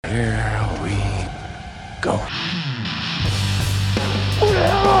Here we go. Who the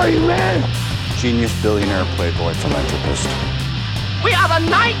hell are you, man? Genius, billionaire, playboy, philanthropist. We are the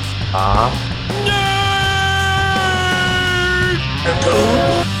knights Ah.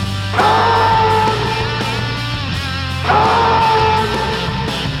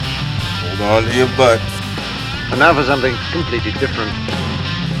 Hold on to your butts. And now for something completely different.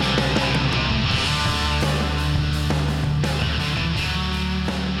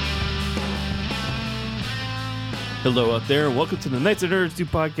 Hello out there, and welcome to the Knights of Nerds 2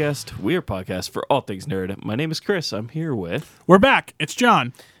 podcast. We are a podcast for all things nerd. My name is Chris. I'm here with... We're back. It's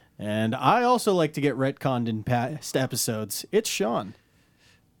John. And I also like to get retconned in past episodes. It's Sean.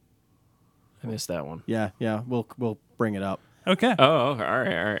 I missed that one. Yeah, we'll bring it up. Okay. Oh, all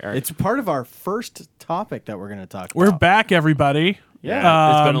right. It's part of our first topic that we're going to talk We're about. back, everybody.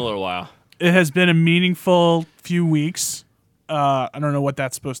 Yeah, it's been a little while. It has been a meaningful few weeks. I don't know what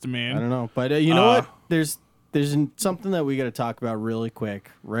that's supposed to mean. I don't know, but you know what? There's something that we got to talk about really quick,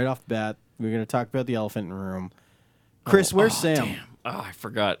 right off the bat. We're going to talk about the elephant in the room. Chris, where's Sam? Damn. Oh, I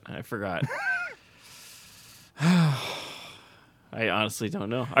forgot. I honestly don't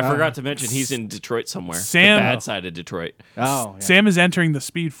know. I forgot to mention he's in Detroit somewhere. Sam- The bad side of Detroit. Oh, yeah. Sam is entering the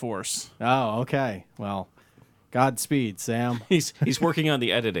Speed Force. Oh, okay. Well, Godspeed, Sam. He's working on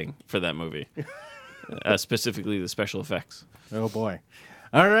the editing for that movie. Specifically the special effects. Oh boy.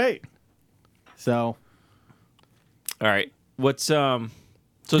 All right. So, All right. What's So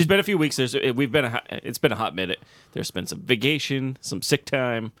it's been a few weeks. It's been a hot minute. There's been some vacation, some sick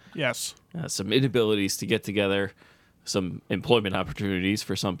time, Yes. some inabilities to get together, some employment opportunities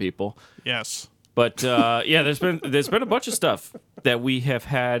for some people. Yes. But yeah, there's been a bunch of stuff that we have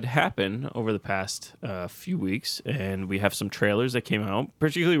had happen over the past few weeks, and we have some trailers that came out.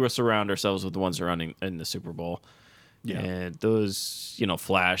 Particularly, we'll surround ourselves with the ones surrounding in the Super Bowl. Yeah. And those,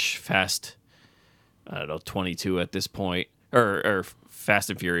 Flash, Fast, 22 at this point, or Fast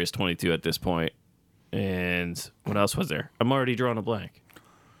and Furious 22 at this point. And what else was there? I'm already drawing a blank.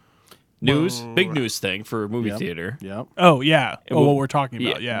 Big news thing for a movie theater. yep. Oh, yeah. And What we're talking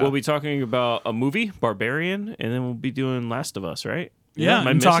about, yeah. We'll be talking about a movie, Barbarian, and then we'll be doing Last of Us, right? Yeah, Am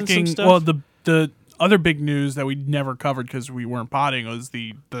I I'm missing talking. some stuff? Well, the other big news that we never covered because we weren't potting was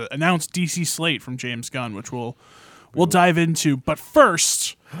the announced DC slate from James Gunn, which we'll dive into. But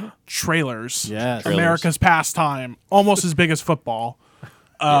first, trailers. Yes. America's pastime, almost as big as football.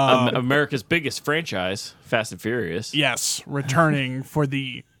 America's biggest franchise, Fast and Furious, Yes, returning for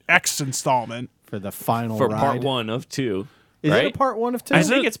the X installment. For the final for ride. part 1 of 2. Is right? it a part 1 of 2? I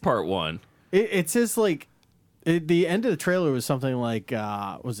think it's part 1. It says like the end of the trailer was something like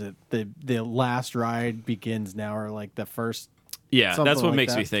was it the last ride begins now, or like the first? Yeah, Something that's what like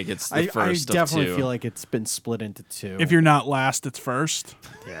makes that. me think it's the I first of definitely 2. feel like it's been split into 2. If you're not last, it's first.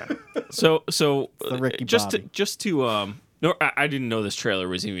 So the Ricky just Bobby. no, I didn't know this trailer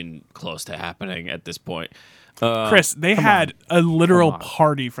was even close to happening at this point. Chris, they had a literal Come on.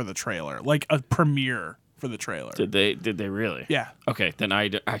 party for the trailer, like a premiere for the trailer. Did they really? Yeah. Okay, then I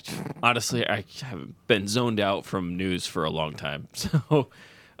honestly I haven't been zoned out from news for a long time. So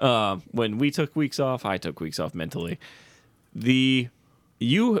when we took weeks off, I took weeks off mentally.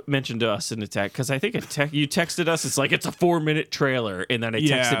 You mentioned to us in the text, because I think you texted us. It's like it's a 4-minute trailer, and then I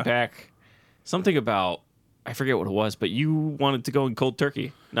Yeah. texted back something about, I forget what it was, but you wanted to go in cold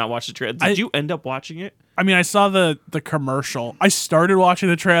turkey, not watch the trailer. Did you end up watching it? I mean, I saw the commercial. I started watching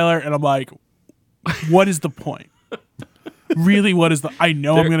the trailer, and I'm like, what is the point? Really, what is the... I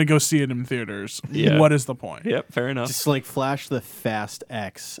know I'm going to go see it in theaters. Yeah. What is the point? Yep, fair enough. just like flash the Fast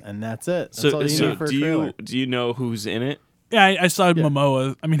X, and that's it. That's all you So need for a trailer. do you know who's in it? Yeah, I saw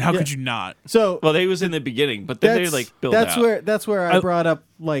Momoa. I mean, how Yeah. could you not? So Well, they was in the beginning, but then they like build that's out. that's where I brought up,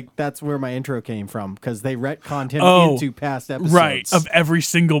 like, that's where my intro came from, because they retconned him Oh, into past episodes. Right, of every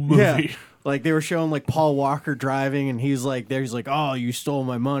single movie. Yeah. Like they were showing like Paul Walker driving, and he's like, oh, you stole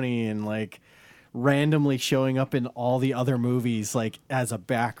my money, and like randomly showing up in all the other movies like as a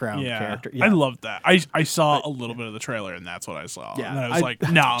background Yeah. character. I loved that. I saw a little bit of the trailer, and that's what I saw. Yeah, And I was like,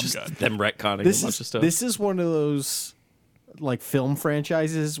 no, I'm good. them retconning this a bunch of is stuff. this is one of those like film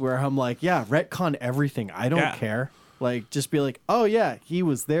franchises where I'm like, yeah, retcon everything. I don't Yeah. care. Like, just be like, oh yeah, he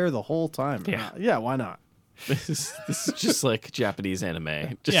was there the whole time. Yeah, why not? This is just like Japanese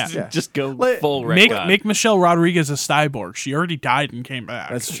anime. Just go Like, full Make retcon. make Michelle Rodriguez a cyborg. She already died and came back.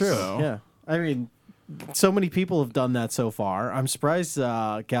 That's true. So- Yeah, I mean, so many people have done that so far. I'm surprised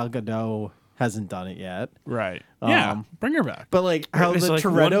Gal Gadot hasn't done it yet. Right. Yeah. Um, Bring her back. But like how It's the like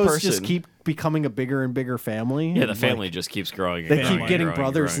one Torettos just person. keep becoming a bigger and bigger family. Yeah, the and, family like, just keeps growing. they and keep growing getting and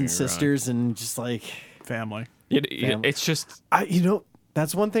growing brothers growing and sisters, and just like Family. It's just I,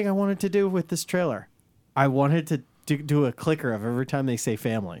 That's one thing I wanted to do with this trailer. I wanted to do a clicker of every time they say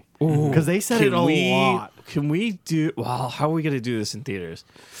family. Because they said it a lot. Can we do? Well, how are we gonna do this in theaters?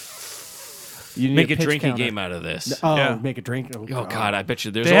 You need Make a pitch drinking counter. game out of this. Oh, Yeah. make a drink. Oh God, I bet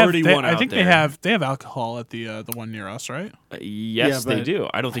you there's They have- already they- one out I think there. they have alcohol at the one near us, right? Yes, Yeah, they but- do.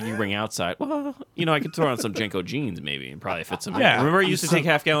 I don't think you can bring outside. Well, I could throw on some Jenko jeans maybe and probably fit some. Yeah. Remember, I used to take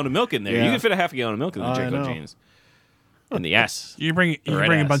half gallon of milk in there. Yeah. You can fit a half a gallon of milk in the I Jenko know. jeans. And the S. You bring Red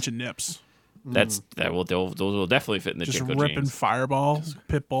a ass. bunch of nips. Those will definitely fit in the Just Jenko ripping jeans. Fireball.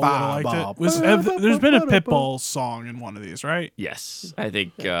 Pitbull would have liked it. Fireball. There's been a Pitbull song in one of these, right? Yes, I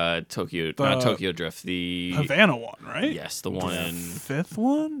think not Tokyo Drift. The Havana one, right? yes, the one in Fifth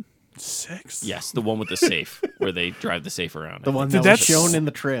one? Sixth? yes, the one with the safe where they drive the safe around. The one Dude, that was that's- shown in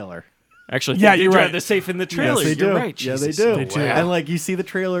the trailer. Actually, Yeah, they you're drive right. the safe in the trailer. Yes, they You're do. right. Yeah, they Jesus, do. no way. And like you see the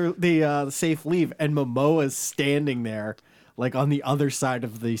trailer, the safe leave, and Momoa's standing there, like on the other side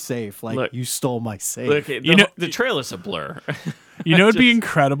of the safe, like Look. you stole my safe. Look, the know- trailer's a blur. You know, it'd be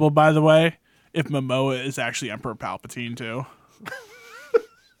incredible, by the way, if Momoa is actually Emperor Palpatine too.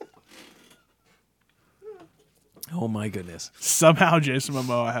 Oh my goodness. Somehow Jason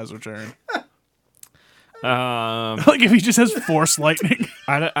Momoa has returned. Um, Like if he just has Force lightning.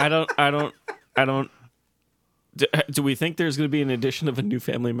 I don't. Do we think there's going to be an addition of a new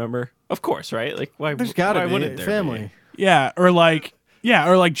family member? Of course, right? Like why? There's got why to be wouldn't a there family. Yeah, or like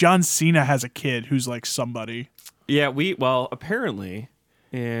John Cena has a kid who's like somebody. Be? Yeah, apparently,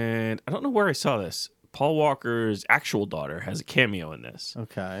 and I don't know where I saw this. Paul Walker's actual daughter has a cameo in this.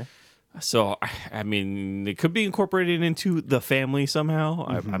 Okay. So, I mean, it could be incorporated into the family somehow.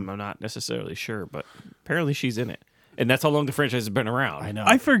 I'm not necessarily sure, but apparently she's in it. And that's how long the franchise has been around. I know.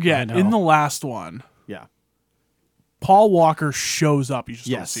 I forget, know. in the last one, Yeah. Paul Walker shows up. You just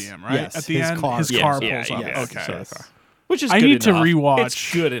Yes. don't see him, right? Yes. At the His end, car. his Yes, car yeah, pulls up. yeah, Okay. so- Yes. Which is I good need to enough. rewatch.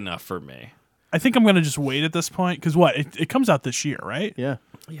 It's good enough for me. I think I'm gonna just wait at this point because it comes out this year, right? Yeah.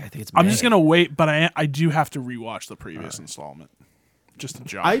 Yeah, I think it's I'm just gonna wait, but I do have to rewatch the previous installment. Just a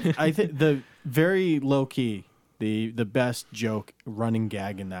joke. I think the very low key, the best joke running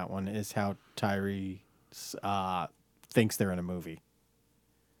gag in that one is how Tyree thinks they're in a movie.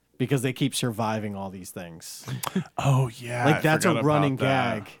 Because they keep surviving all these things. oh yeah, Like I that's forgot a running about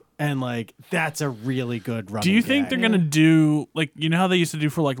that. gag. And like that's a really good running Do you think gag. they're gonna do like how they used to do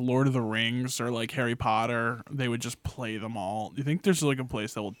for like Lord of the Rings or like Harry Potter? They would just play them all. Do you think there's like a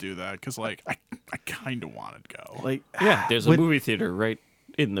place that will do that? Because like I kind of want to go. like Yeah, there's a with- movie theater right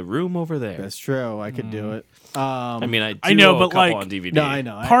in the room over there. That's true. I could do it. I mean, I do I know, own a but, couple like- on DVD. No, I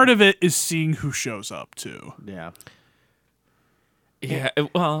know. Part of it is seeing who shows up too. Yeah. Yeah,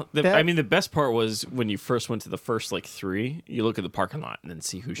 well, That- I mean, the best part was when you first went to the first like 3. You look at the parking lot and then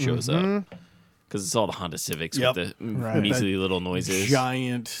see who shows up because it's all the Honda Civics Yep. with the Right. measly little noises,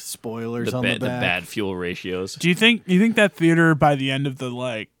 Giant spoilers the, on ba- the the back. bad fuel ratios. Do you think that theater by the end of the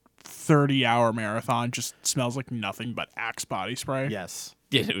like 30-hour marathon just smells like nothing but Axe body spray? Yes.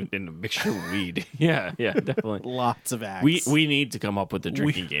 Yeah, and a mixture of weed. Yeah, definitely. Lots of acts. We need to come up with a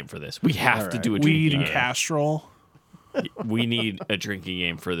drinking game for this. We have to Alright. do a Weed drinking and game. Castrol. We need a drinking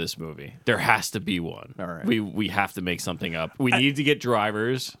game for this movie. There has to be one. All right. We have to make something up. We need to get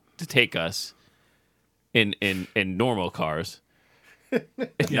drivers to take us in normal cars.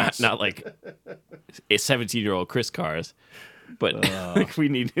 Yes. Not like a 17-year-old Chris cars. But like we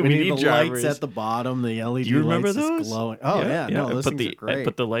need we need the drivers. lights at the bottom, the LED Do you remember lights those? just glowing. Oh yeah, no, those put things the are great.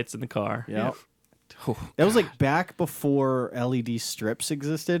 put the lights in the car. Yep. Oh, That was like back before LED strips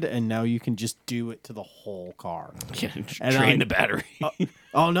existed, and now you can just do it to the whole car. yeah, And drain I- the battery.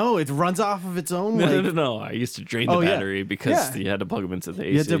 Oh no, it runs off of its own. No, Like, no. I used to drain the Oh, yeah. battery because Yeah. you had to plug them into the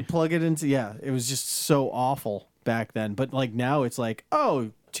AC. You had to plug it into. Yeah, it was just so awful back then. But like now, it's like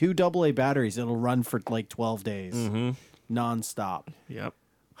 2 AA batteries. It'll run for like 12 days, nonstop. Yep.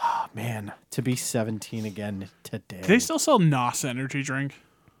 Oh, man, to be 17 again today. Do they still sell NOS energy drink?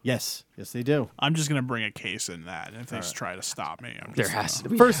 Yes, they do. I'm just gonna bring a case in that, and if they try to stop me, I'm There just has to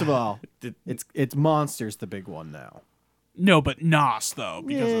gonna- be. First of all, Did- it's Monster's the big one now. No, but NOS though,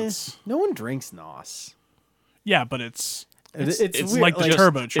 because it's no one drinks NOS. but it's It's it's weird, like the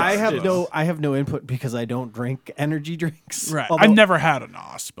turbocharged. I have though. I have no input because I don't drink energy drinks. right. Although- I've never had a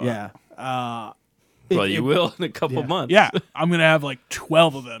NOS, but Yeah. Well, you will in a couple yeah. months. yeah, I'm gonna have like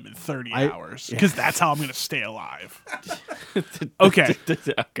 12 of them in 30 I- hours because that's how I'm gonna stay alive. Okay.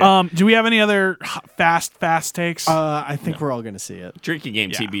 Okay. Do we have any other fast takes? I think we're all gonna see it. Drinking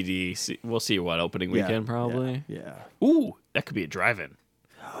game Yeah. TBD. We'll see what opening weekend probably. Yeah. Ooh, that could be a drive-in.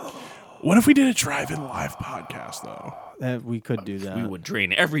 What if we did a drive-in live podcast though? That we could do that. We would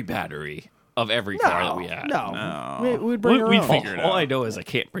drain every battery of every car that we had. No. We'd bring our We'd own. figure it All out. I know is I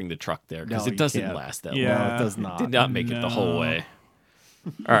can't bring the truck there because No, it you doesn't can't. last that Yeah. long. No, it does Did not. not make it the whole way.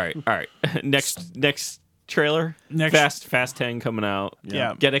 All right. Next trailer. Fast 10 coming out.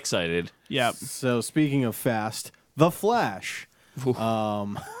 Yeah. Get excited. Yeah. So speaking of fast, The Flash.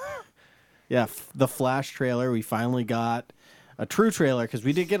 The Flash trailer. We finally got a true trailer because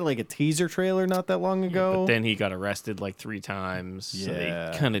we did get like a teaser trailer not that long ago. But then he got arrested like 3 times. So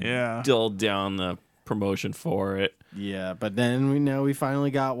Yeah. they kind of dulled down the promotion for it. Yeah, but then we finally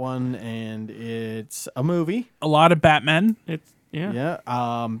got one, and it's a movie. A lot of Batman. It's yeah. Yeah.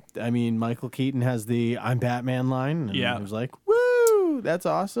 I mean, Michael Keaton has the "I'm Batman" line. And Yeah. I was like, "Woo, that's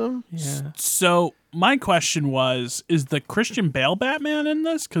awesome." Yeah. So my question was: is the Christian Bale Batman in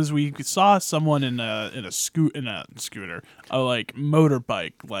this? Because we saw someone in a scooter, a like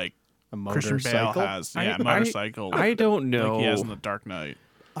motorbike, like A Christian Bale motorcycle. has. Yeah, motorcycle. I don't know. Like he has in the Dark Knight.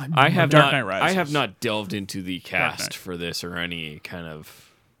 I have Dark not. Knight Rises. I have not delved into the Knight. cast for this or any kind of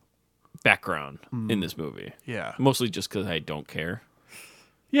background in this movie. Yeah. Mostly just because I don't care.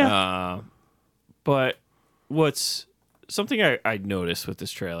 Yeah. But what's something I noticed with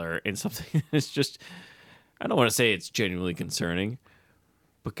this trailer, and something that's just, I don't want to say it's genuinely concerning,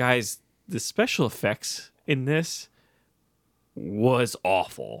 but guys, the special effects in this was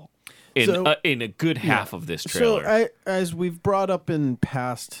awful. In a good half of this trailer. So, as we've brought up in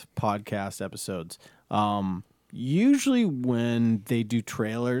past podcast episodes, usually when they do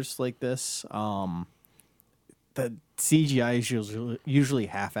trailers like this, the CGI is usually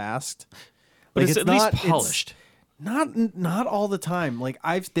half-assed. but it's at least it's polished. Not all the time. Like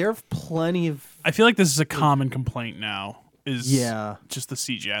there are plenty of I feel like this is a common complaint now. Is Yeah. just the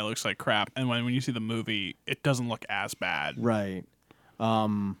CGI looks like crap, and when you see the movie, it doesn't look as bad. right.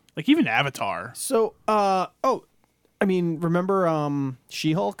 Like even Avatar. So, remember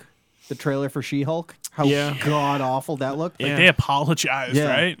She-Hulk? The trailer for She-Hulk? How Yeah. god awful that looked? Like Yeah. they apologized, Yeah,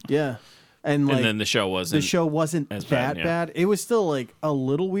 right? yeah. And like And then the show wasn't. the show wasn't as that bad, yeah. bad. It was still like a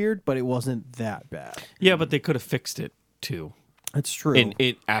little weird, but it wasn't that bad. Yeah, but they could have fixed it too. That's true.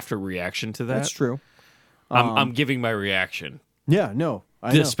 In after reaction to that, That's true. I'm giving my reaction. Yeah, no.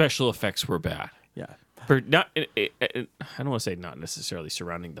 I The know. special effects were bad. Yeah. For not, I don't want to say not necessarily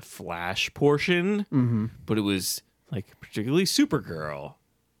surrounding the Flash portion, but it was like particularly Supergirl.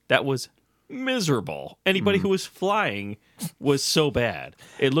 That was miserable. Anybody who was flying was so bad.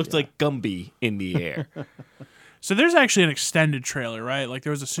 It looked like Gumby in the air. So there's actually an extended trailer, right? Like there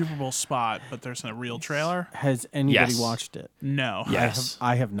was a Super Bowl spot, but there's a real trailer. Has anybody Yes. watched it? No. Yes.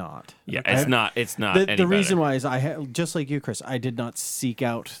 I have not. Yeah, it's not. It's not. The any reason better. why is just like you, Chris. I did not seek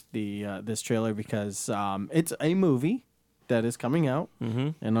out the this trailer because it's a movie that is coming out,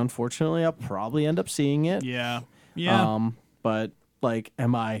 and unfortunately, I'll probably end up seeing it. Yeah. Yeah. But like,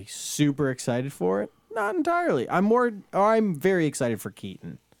 am I super excited for it? Not entirely. I'm very excited for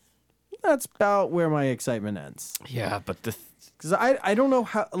Keaton. That's about where my excitement ends. Yeah, but the Because I don't know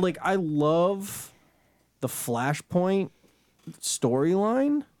how, like, I love the Flashpoint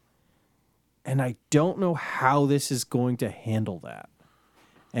storyline, and I don't know how this is going to handle that.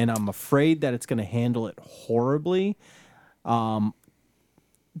 And I'm afraid that it's going to handle it horribly.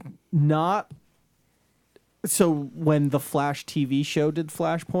 Not so when the Flash TV show did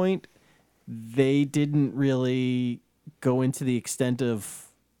Flashpoint, they didn't really go into the extent of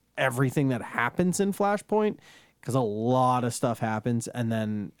everything that happens in Flashpoint because a lot of stuff happens, and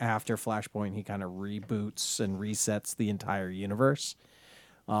then after Flashpoint he kind of reboots and resets the entire universe.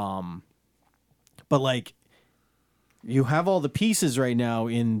 But like, you have all the pieces right now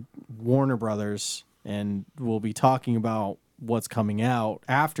in Warner Brothers, and we'll be talking about what's coming out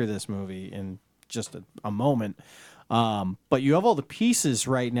after this movie in just a moment. But you have all the pieces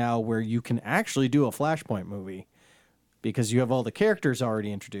right now where you can actually do a Flashpoint movie because you have all the characters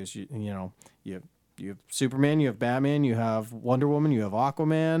already introduced. You have Superman, you have Batman, you have Wonder Woman, you have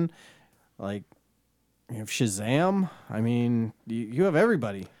Aquaman, like you have Shazam. I mean, you have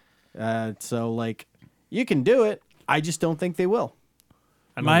everybody. So like, you can do it. I just don't think they will.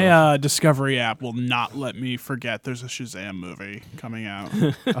 My Discovery app will not let me forget there's a Shazam movie coming out.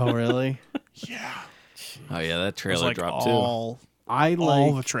 Oh, really? Yeah. oh yeah, that It's trailer like dropped too. all I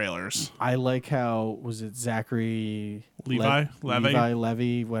the trailers. I like how, was it Zachary Levy?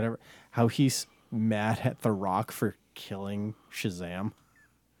 Levy, whatever. How he's mad at The Rock for killing Shazam,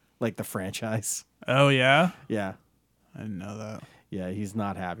 like the franchise. Oh yeah, Yeah, I didn't know that. yeah, he's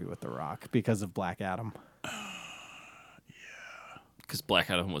not happy with The Rock because of Black Adam. Because Black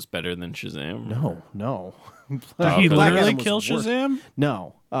Adam was better than Shazam. No. Did Oh, he Black literally Adam was kill worse. Shazam?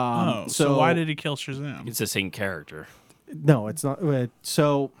 No. Oh, so why did he kill Shazam? It's the same character. No, it's not.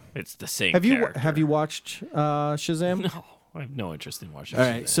 So It's the same. have character. you watched Shazam? No, I have no interest in watching. All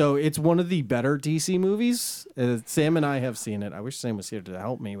right, Shazam. so it's one of the better DC movies. Sam and I have seen it. I wish Sam was here to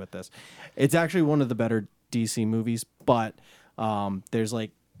help me with this. It's actually one of the better DC movies, but there's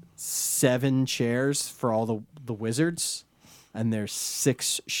like 7 chairs for all the wizards, and there's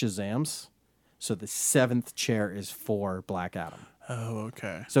 6 Shazams. So the 7th chair is for Black Adam. Oh,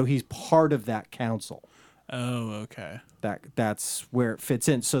 okay. So he's part of that council. Oh, okay. That's where it fits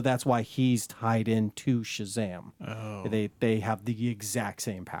in. So that's why he's tied into Shazam. Oh. They have the exact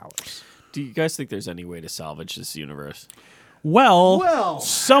same powers. Do you guys think there's any way to salvage this universe? Well,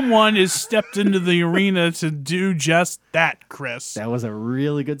 someone has stepped into the arena to do just that, Chris. That was a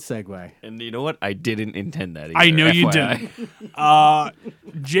really good segue. And you know what? I didn't intend that either. I know you FYI.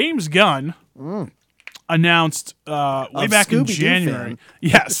 didn't. James Gunn announced way Of back in Scooby-Doo January, fame.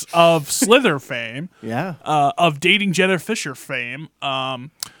 yes, of Slither fame, Yeah. of dating Jenna Fisher fame,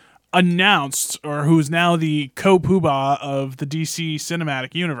 announced, or who is now the co-poobah of the DC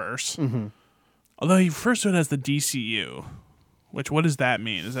Cinematic Universe. Mm-hmm. Although he refers to it as the DCU, which, what does that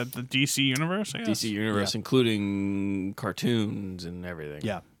mean? Is that the DC Universe? I guess? DC Universe, including cartoons and everything.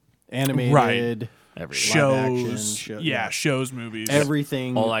 Yeah. Animated. Everything. Shows, show- yeah, yeah. shows, movies,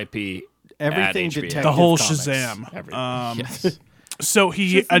 Everything. All IP. Everything at HBO. detective the whole comics. Shazam. Everything. Yes. So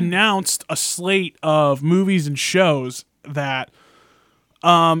he announced a slate of movies and shows that,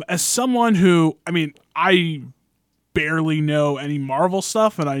 as someone who, I mean, I barely know any Marvel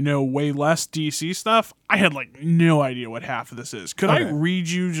stuff and I know way less DC stuff, I had like no idea what half of this is. Could I Okay. read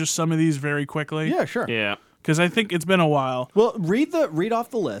you just some of these very quickly? Yeah, sure. Yeah. Because I think it's been a while. Well, read off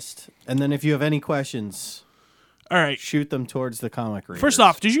the list, and then if you have any questions, All right. shoot them towards the comic readers. First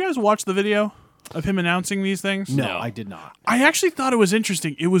off, did you guys watch the video of him announcing these things? no, No. I did not. I actually thought it was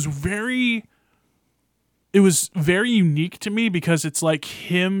interesting. It was very unique to me because it's like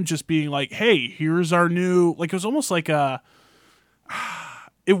him just being like, "Hey, here's our new," like it was almost like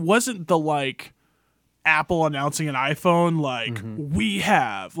it wasn't the like Apple announcing an iPhone like we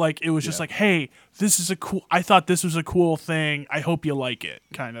have. Like it was just like, "Hey, this is I thought this was a cool thing. I hope you like it,"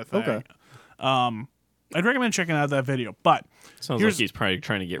 kind of thing. Okay. I'd recommend checking out that video. But Sounds Here's- like he's probably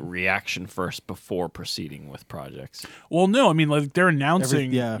trying to get reaction first before proceeding with projects. well, no, I mean like they're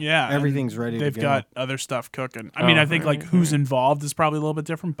announcing, and everything's ready to They've go. got other stuff cooking. I mean, I think like who's involved is probably a little bit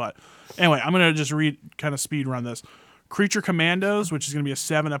different, but anyway, I'm gonna just kind of speed run this. Creature Commandos, which is gonna be a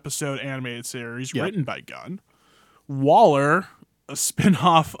 7-episode animated series Yep. written by Gunn. Waller, a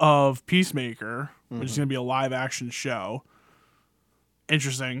spin-off of Peacemaker, which is gonna be a live-action show.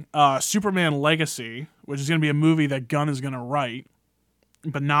 Interesting. Superman Legacy, which is gonna be a movie that Gunn is gonna write,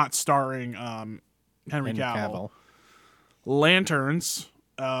 but not starring Henry Henry Cavill. Lanterns,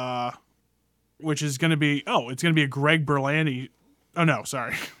 which is going to be it's going to be a Greg Berlanti. Oh no,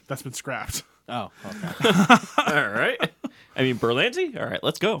 sorry, that's been scrapped. Oh, okay. All right. I mean, Berlanti? All right,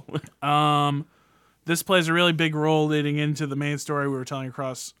 let's go. This plays a really big role leading into the main story we were telling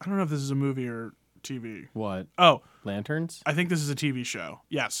across. I don't know if this is a movie or TV. What? Oh, Lanterns? I think this is a TV show.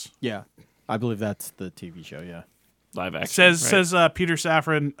 Yes, Yeah. I believe that's the TV show, yeah. Live action. says right? Peter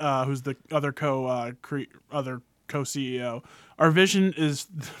Safran, who's the other co-CEO. Our vision is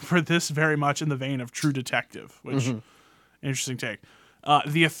for this very much in the vein of True Detective, which interesting take.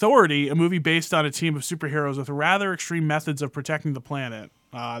 The Authority, a movie based on a team of superheroes with rather extreme methods of protecting the planet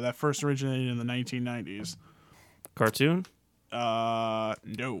that first originated in the 1990s. Cartoon? No,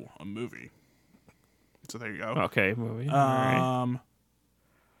 a movie. So there you go. Okay, movie. All right.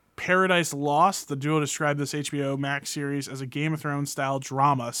 Paradise Lost, the duo described this HBO Max series as a Game of Thrones style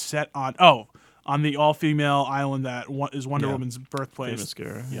drama set on the all-female island that is Wonder Yeah. Woman's birthplace,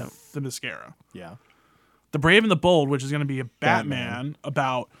 Mascara. Yeah. Themyscira. Yeah. The Brave and the Bold, which is going to be a Batman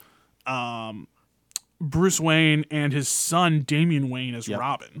about Bruce Wayne and his son Damian Wayne as Yep.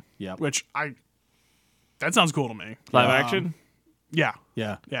 Robin. Yep. Which that sounds cool to me. Live action? Yeah.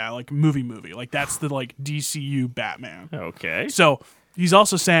 Yeah. Yeah, like movie. Like that's the like DCU Batman. Okay. So he's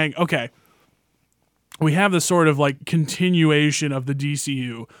also saying, okay, we have this sort of like continuation of the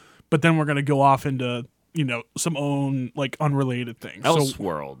DCU, but then we're going to go off into, some own like unrelated things.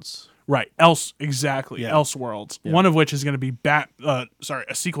 Elseworlds. Right. Exactly. Yeah. Elseworlds. Yeah. One of which is going to be a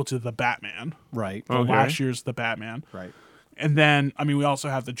sequel to The Batman. Right. From Okay. last year's The Batman. Right. And then, we also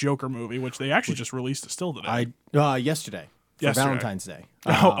have the Joker movie, which they actually just released a still today. Yesterday. For Yesterday. Valentine's Day.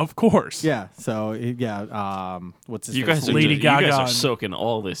 Oh, of course. Yeah. So, what's his You face? guys are Lady you guys Gaga are and- soaking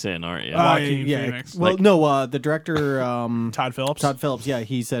all this in, aren't you? Joaquin yeah. Phoenix. Well, Like- no, the director, Todd Phillips. Todd Phillips, yeah,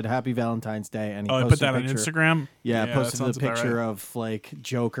 he said Happy Valentine's Day, and he Oh, I posted put that a on picture. Instagram. Yeah, that posted sounds the about picture right. of like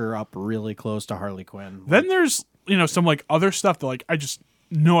Joker up really close to Harley Quinn. Then there's some like other stuff that like I just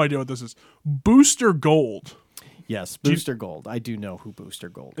no idea what this is. Booster Gold. Yes, Booster Gold. I do know who Booster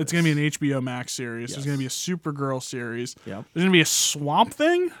Gold is. It's going to be an HBO Max series. Yes. There's going to be a Supergirl series. Yep. There's going to be a Swamp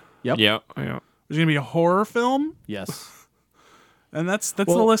Thing. Yep. Yeah. There's going to be a horror film. Yes. And that's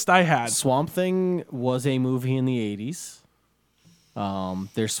Well, the list I had. Swamp Thing was a movie in the 80s.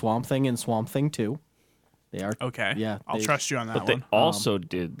 There's Swamp Thing and Swamp Thing 2. They are Okay. Yeah, I'll they- trust you on that But they one. also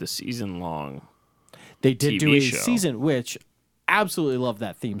did the season-long. They did do TV a show. season, which absolutely love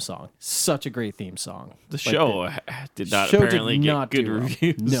that theme song. Such a great theme song. The Like, show did not show apparently did get not good do well.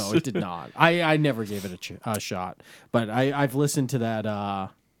 reviews. No, it did not. I never gave it a shot, but I've listened to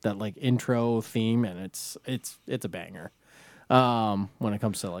that like intro theme, and it's a banger. When it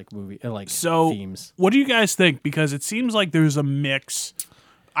comes to like movie So, themes. what do you guys think? Because it seems like there's a mix.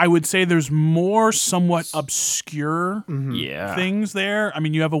 I would say there's more somewhat obscure Yeah. things there. I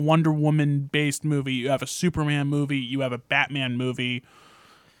mean, you have a Wonder Woman based movie, you have a Superman movie, you have a Batman movie.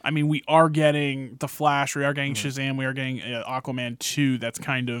 I mean, we are getting The Flash, we are getting Shazam, we are getting Aquaman 2 that's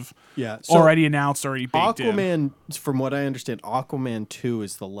kind of already announced, already baked in. Aquaman, from what I understand, Aquaman 2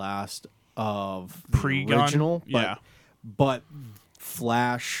 is the last of the Pre-gun? original. Yeah. But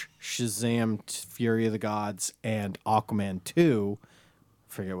Flash, Shazam, Fury of the Gods, and Aquaman 2,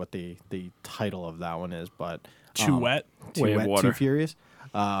 forget what the title of that one is, but Too Wet. Too Way of Wet, Water. Too Furious.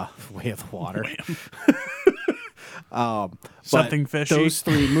 Way of the Water. Something fishy. Those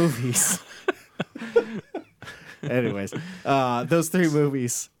three movies. Anyways, those three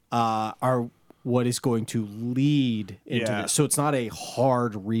movies are what is going to lead into Yeah. this. So it's not a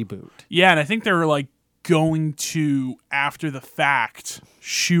hard reboot. Yeah, and I think they're like going to, after the fact,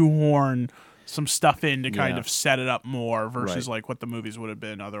 shoehorn some stuff in to kind Yeah. of set it up more versus Right. like what the movies would have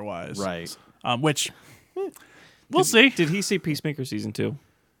been otherwise. Right. Which we'll see. Did he see Peacemaker season 2?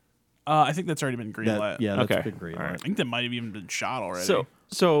 I think that's already been greenlit. That's Okay. been great. All right. I think that might have even been shot already.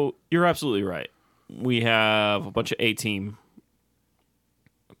 So you're absolutely right. We have a bunch of A team,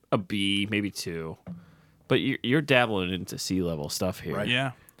 a B, maybe 2, but you're dabbling into C level stuff here.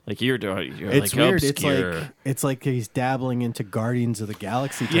 yeah. Like you're doing. It's like weird. Obscure. It's like he's dabbling into Guardians of the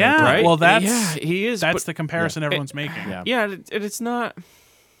Galaxy. Yeah. territory. Right? Well, that's Yeah, he is, That's but- the comparison everyone's making. Yeah. Yeah, and it's not,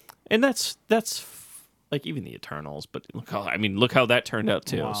 and that's like even the Eternals. But look how that turned out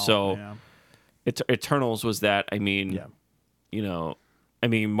too. Wow, So yeah. Eternals was that. I mean, Yeah.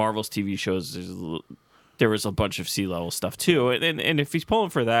 Marvel's TV shows. There was a bunch of sea level stuff too, and if he's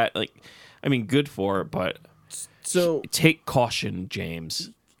pulling for that, good for it. But So take caution, James.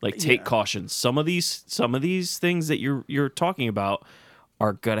 Like take caution. Some of these things that you're talking about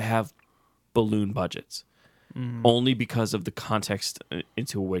are gonna have balloon budgets, only because of the context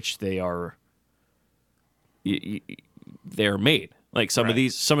into which they are. They're made. Like some of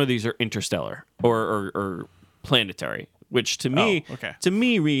these are interstellar or planetary, which to me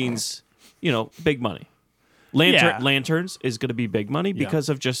means big money. Lanterns is going to be big money because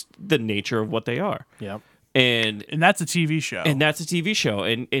of just the nature of what they are. yeah. And And that's a TV show. that's a TV show,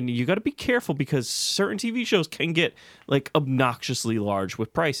 and you got to be careful because certain TV shows can get like obnoxiously large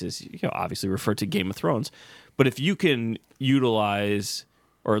with prices. Obviously refer to Game of Thrones, but if you can utilize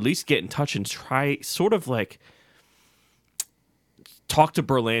or at least get in touch and try sort of like talk to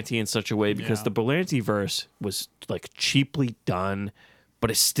Berlanti in such a way, because the Berlanti verse was like cheaply done, but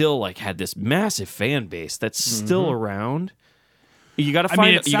it still like had this massive fan base that's still around. You got to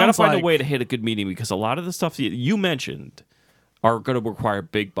find it you got to sounds find like- a way to hit a good medium, because a lot of the stuff that you mentioned are going to require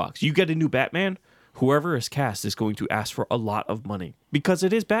big bucks. You get a new Batman, whoever is cast is going to ask for a lot of money because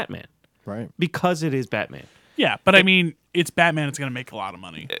it is Batman. Right. Because it is Batman. yeah, but I mean, it's Batman. It's going to make a lot of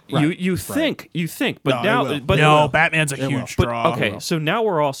money. You think, but No, it will. but No, Batman's a will. huge but draw. okay, so now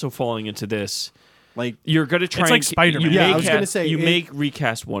we're also falling into this. Like You're going to try. It's like Spider-Man. Yeah, I was gonna say, you it- make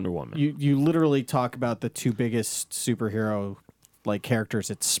recast Wonder Woman. you literally talk about the two biggest superhero like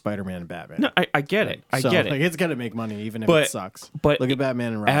characters. It's Spider-Man and Batman. No, I get it. I So, get it. Like it's gonna make money even if But- it sucks. but look at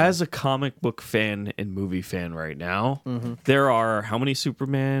Batman and Robin. As a comic book fan and movie fan right now, there are how many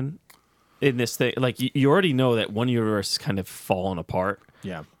Superman in this thing? Like you already know that one universe is kind of fallen apart,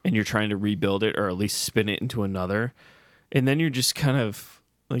 yeah. and you're trying to rebuild it or at least spin it into another, and then you're just kind of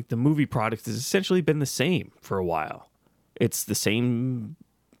like the movie product has essentially been the same for a while. It's the same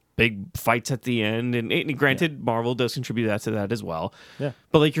big fights at the end, and granted, Marvel does contribute to that as well. Yeah.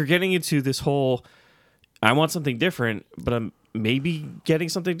 But like you're getting into this whole, I want something different, but I'm maybe getting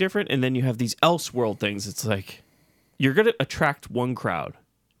something different, and then you have these Elseworld things. It's like you're going to attract one crowd.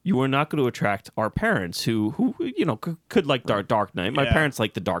 You are not going to attract our parents who could like Dark Knight. My Yeah. parents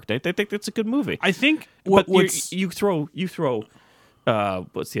like the Dark Knight. They think that's a good movie. I think But what's you throw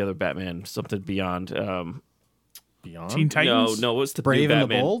what's the other Batman? Something Beyond. Beyond. Teen Titans. No, what's the Brave new and the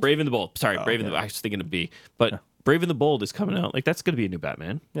Batman? Bold? Brave and the Bold. Sorry, Brave and the I was thinking of B. But Brave and the Bold is coming out. Like, that's going to be a new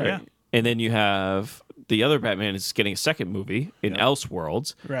Batman. Yeah. Yeah. And then you have the other Batman is getting a second movie in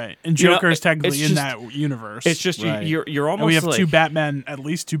Elseworlds. Right, and You know, Joker is technically it's in just- that universe. It's just Right. you're almost and we have like, two Batman, at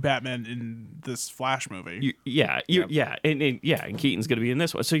least two Batman in this Flash movie. and Keaton's going to be in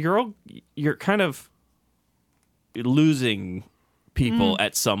this one. So you're kind of losing people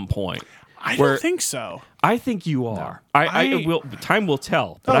at some point. I where- don't think so. I think you are. I will. Time will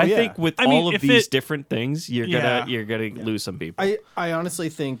tell. But Oh, I yeah. think with I mean, all of if these it- different things, you're Yeah. gonna lose some people. I honestly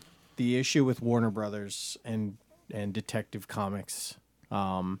think the issue with Warner Brothers and Detective Comics,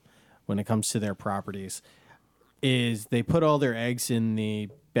 when it comes to their properties, is they put all their eggs in the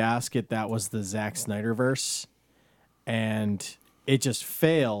basket that was the Zack Snyderverse, and it just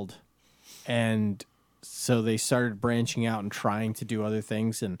failed, and so they started branching out and trying to do other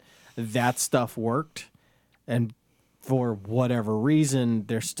things, and that stuff worked, and for whatever reason,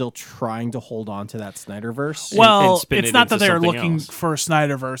 they're still trying to hold on to that Snyderverse. Well, spin it's it not that into they're something looking else. for a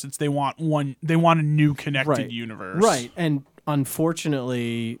Snyderverse. It's they want a new connected universe. Right. And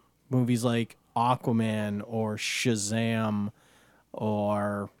unfortunately, movies like Aquaman or Shazam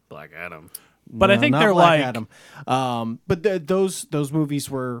or Black Adam. But I think not they're Black like Adam. But those movies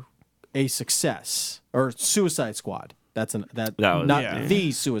were a success. Or Suicide Squad. That was not Yeah.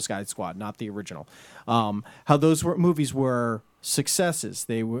 the Suicide Squad, not the original. How those movies were successes.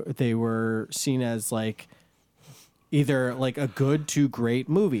 They were seen as like either like a good to great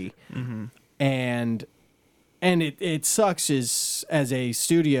movie, and it sucks as a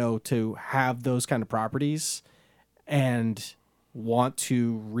studio to have those kind of properties and want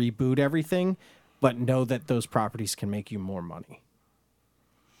to reboot everything, but know that those properties can make you more money.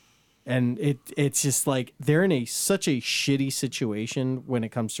 And it's just like they're in such a shitty situation when it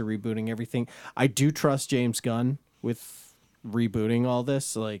comes to rebooting everything. I do trust James Gunn with rebooting all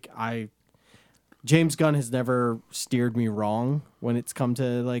this. James Gunn has never steered me wrong when it's come to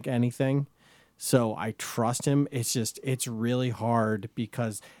like anything. So I trust him. It's really hard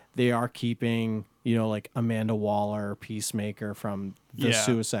because they are keeping, like Amanda Waller, Peacemaker from the Yeah.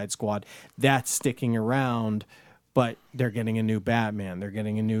 Suicide Squad. That's sticking around. But they're getting a new Batman. They're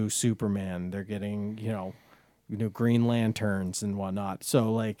getting a new Superman. They're getting, new Green Lanterns and whatnot.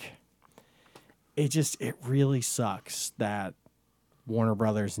 So, like, it really sucks that Warner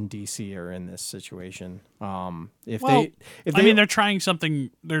Brothers and DC are in this situation. They're trying something.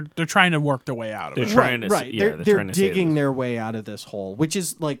 They're trying to work their way out of They're it. trying to, right, yeah, they're trying to save digging this. their way out of this hole, which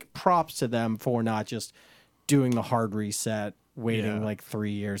is like props to them for not just doing the hard reset, waiting Yeah. like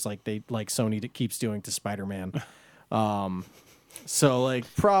 3 years, like Sony keeps doing to Spider-Man. So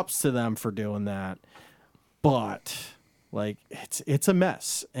like props to them for doing that, but like it's a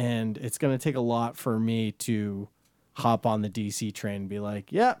mess, and it's gonna take a lot for me to hop on the DC train and be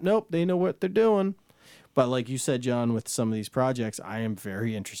like, yeah, nope, they know what they're doing. But like you said, John, with some of these projects, I am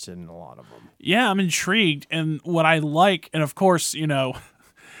very interested in a lot of them. Yeah, I'm intrigued, and what I like, and of course,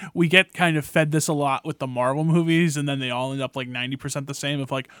 we get kind of fed this a lot with the Marvel movies, and then they all end up like 90% the same.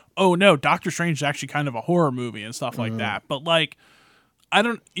 Of like, oh no, Doctor Strange is actually kind of a horror movie and stuff like that. But like, I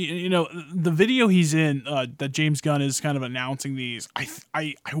don't, the video he's in that James Gunn is kind of announcing these.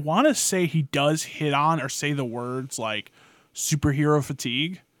 I want to say he does hit on or say the words like superhero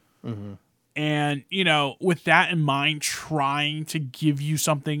fatigue. And, with that in mind, trying to give you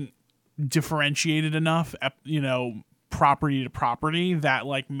something differentiated enough, property to property that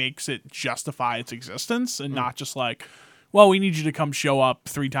like makes it justify its existence and not just like, well, we need you to come show up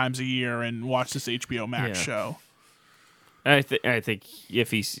 3 times a year and watch this HBO Max Yeah. show. I think I think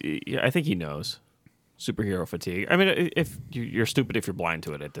he knows superhero fatigue. I mean, if you're stupid if you're blind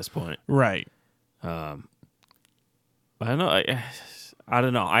to it at this point. Right. I don't know. I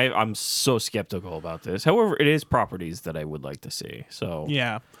don't know. I'm so skeptical about this. However, it is properties that I would like to see. So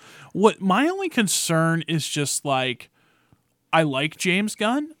Yeah. What my only concern is just like, I like James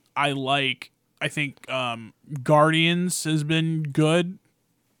Gunn. I think Guardians has been good.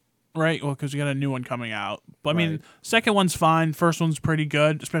 Right? Well, because we got a new one coming out. But I mean, Right. second one's fine. First one's pretty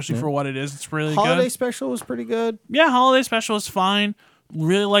good, especially for what it is. It's really Holiday good. special was pretty good. Yeah, Holiday Special is fine.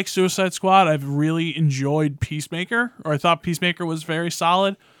 Really like Suicide Squad. I've really enjoyed Peacemaker, or I thought Peacemaker was very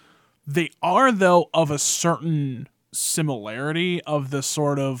solid. They are, though, of a certain similarity of the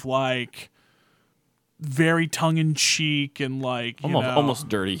sort of like very tongue-in-cheek and like, almost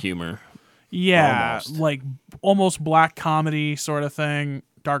dirty humor. yeah, almost. like almost black comedy sort of thing,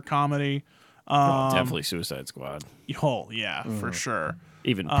 dark comedy. Definitely Suicide Squad. Oh, yeah, for sure.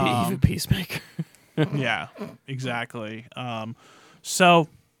 Even Peacemaker. Yeah, exactly. So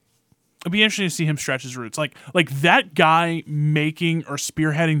it'd be interesting to see him stretch his roots. Like that guy making or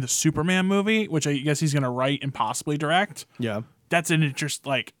spearheading the Superman movie, which I guess he's gonna write and possibly direct. Yeah. That's an interest.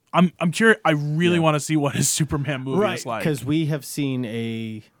 Like I'm curious. I really want to see what his Superman movie is like. Because we have seen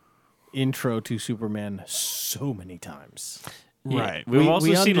a intro to Superman so many times. Right. We've also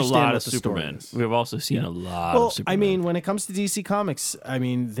we seen a understand lot what of the story Superman. is. We've also seen a lot Well, of Superman. I mean, when it comes to DC Comics, I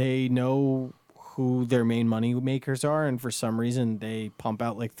mean, they know who their main money makers are, and for some reason, they pump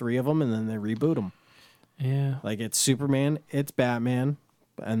out like 3 of them, and then they reboot them. yeah. Like, it's Superman, it's Batman,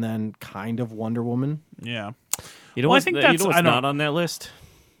 and then kind of Wonder Woman. Yeah. You know Well, I what's, think you that's- know what's I don't- not on that list?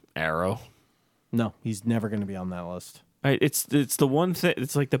 Arrow. No, he's never going to be on that list. It's the one thing.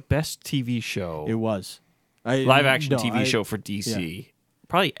 It's like the best TV show, It was. live action no, TV show for DC,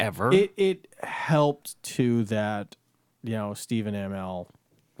 probably ever. It helped to that, you know, Stephen Amell,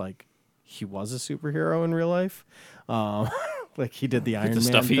 like, he was a superhero in real life. Like, he did the Iron the Man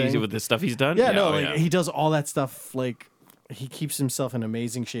stuff thing. with the stuff he's done. Yeah, no, like, he does all that stuff. Like, he keeps himself in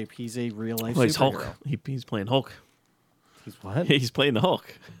amazing shape. He's a real life Well, he's superhero. Hulk. He's playing Hulk. He's what? He's playing the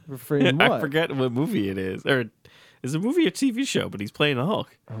Hulk. Freaking what? I forget what movie it is, or is it a movie or TV show? But he's playing the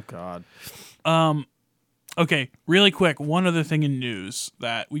Hulk. Oh God. Okay. Really quick. One other thing in news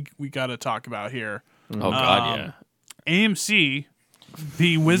that we got to talk about here. Oh God, yeah. AMC,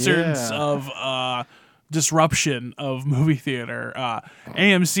 the wizards Yeah. of disruption of movie theater.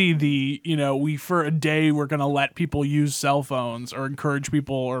 AMC, we for a day we're gonna let people use cell phones or encourage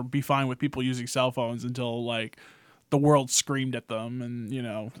people or be fine with people using cell phones until like the world screamed at them and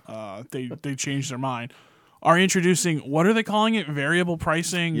they changed their mind. Are introducing, what are they calling it? Variable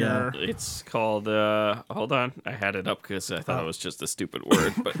pricing? Yeah. Or It's called. Hold on, I had it up because I thought it was just a stupid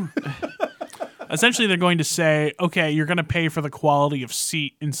word, but essentially they're going to say, okay, you're going to pay for the quality of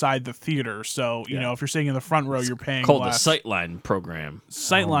seat inside the theater. So, you know, if you're sitting in the front row, you're paying called less. the Sightline program.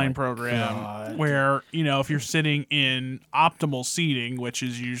 Sightline program where, if you're sitting in optimal seating, which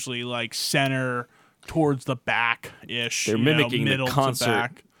is usually like center towards the back-ish, They're mimicking the middle to concert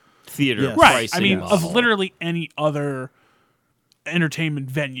back. Theater Yes. Right. pricing I mean, model. of literally any other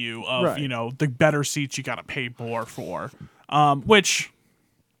entertainment venue of, Right. the better seats you got to pay more for, which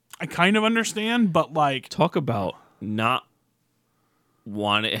I kind of understand, but like, Talk about not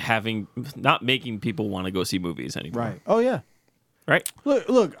making people want to go see movies anymore. Right. Oh yeah. Right.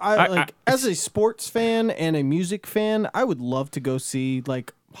 Look. I- As a sports fan and a music fan, I would love to go see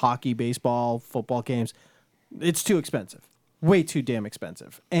like hockey, baseball, football games. It's too expensive. Way too damn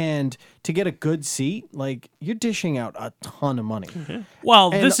expensive. And to get a good seat, like you're dishing out a ton of money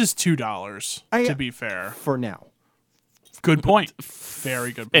well, And- this is $2 I- to be fair. for now. Good point.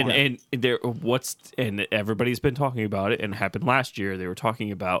 Very good point. And everybody's been talking about it, and it happened last year. They were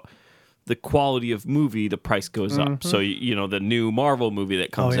talking about the quality of movie. The price goes up. So the new Marvel movie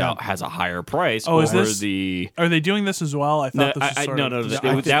that comes yeah. out has a higher price. Oh, is over this- the Are they doing this as well? I thought No, this was sort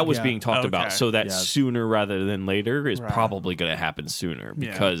of that was yeah. being talked Okay. about. So that Yeah. sooner rather than later is Right. probably going to happen sooner Yeah.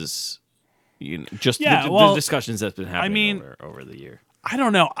 because the well, discussions that's been happening mean, over the year. I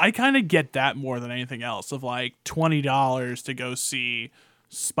don't know. I kind of get that more than anything else of like $20 to go see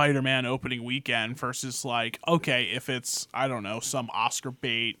Spider-Man opening weekend versus like, okay, if it's, I don't know, some Oscar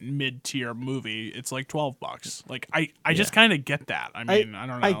bait mid-tier movie, it's like $12. Like I just kind of get that. I mean, I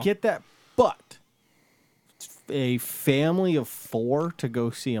don't know. I get that, but a family of 4 to go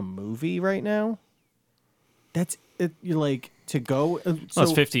see a movie right now, that's it. You're like to go. Well, it's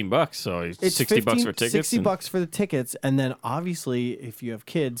 $15, so it's $60 for tickets. $60 for the tickets, and then obviously, if you have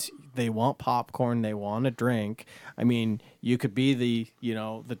kids, they want popcorn, they want a drink. I mean, you could be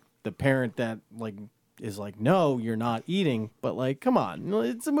the parent that like is like, no, you're not eating, but like, come on,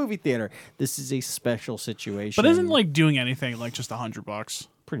 it's a movie theater. This is a special situation. but isn't like doing anything like just $100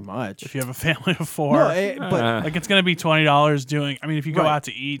 pretty much. if you have a family of 4? No, but like it's gonna be $20 doing. I mean, if you go Right. out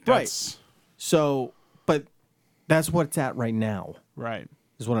to eat, Right. that's so, but that's what it's at right now. right.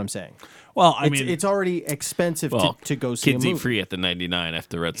 Is what I'm saying. Well, I It's, mean, it's already expensive Well, to go see kids a eat movie. free at the 99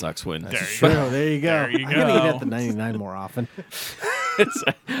 after Red Sox win. there you Sure, go. there you go. There you I'm gonna eat go. at the 99 more often.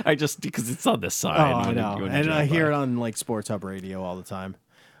 I just because it's on the side. Oh, I when know, you and I drive hear by. it on like Sports Hub Radio all the time.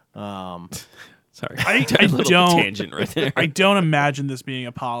 Sorry, I A little don't- tangent right there. I don't imagine this being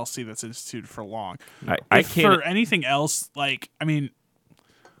a policy that's instituted for long. I If can't. for anything else, like, I mean,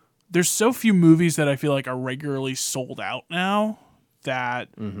 there's so few movies that I feel like are regularly sold out now that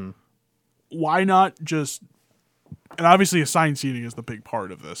why not just, and obviously assigned seating is the big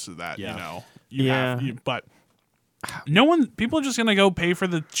part of this, is that, Yeah. but no one, people are just going to go pay for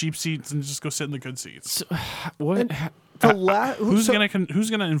the cheap seats and just go sit in the good seats. What? Who's going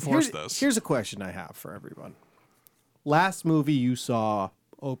to enforce this? Here's a question I have for everyone. Last movie you saw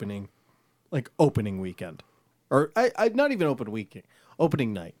opening like opening weekend, or I not even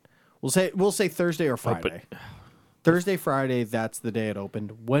opening night. We'll say Thursday or Friday. Thursday, Friday. That's the day it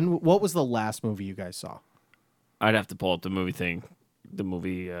opened. What was the last movie you guys saw? I'd have to pull up the movie thing. The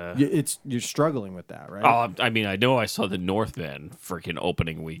movie. You're struggling with that, right? Oh, I mean, I know I saw the Northman freaking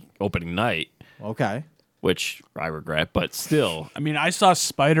opening night, Okay. which I regret, but still. I mean, I saw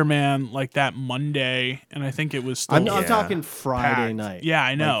Spider-Man like that Monday, and I think it was still I'm talking Friday packed. night. Yeah,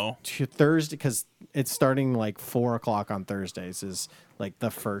 I know. Thursday, because it's starting like 4:00 on Thursdays is like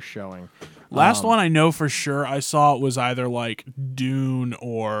the first showing. Last one I know for sure I saw was either like Dune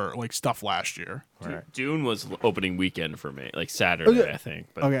or like stuff last year. Dune was opening weekend for me, like Saturday, I think.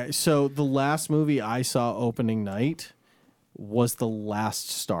 But Okay, so the last movie I saw opening night was the last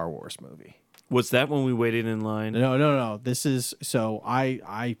Star Wars movie. was that when we waited in line? No. This is so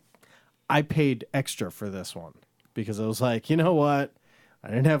I paid extra for this one because I was like, you know what? I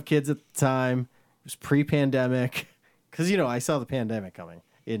didn't have kids at the time. It was pre-pandemic because I saw the pandemic coming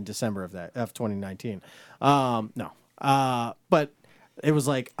in December of 2019. But it was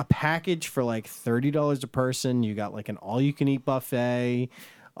like a package for like $30 a person. You got like an all-you-can-eat buffet,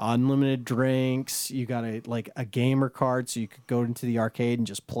 unlimited drinks. You got a gamer card so you could go into the arcade and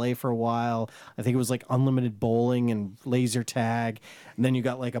just play for a while. I think it was like unlimited bowling and laser tag. And then you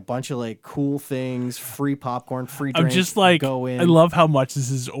got like a bunch of like cool things, free popcorn, free I'm drinks. just like, go in. I love how much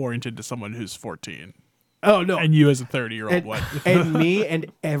this is oriented to someone who's 14. Oh no. And you as a 30-year-old, what? And me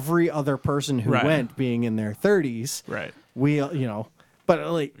and every other person who Right. went being in their 30s. Right. We but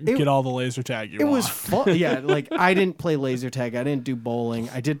like Get all the laser tag you it want. was fun. Yeah, like I didn't play laser tag. I didn't do bowling.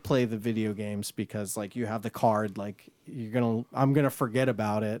 I did play the video games because like you have the card. Like I'm gonna forget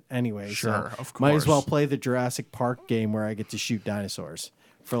about it anyway. Sure, so of might as well course. play the Jurassic Park game where I get to shoot dinosaurs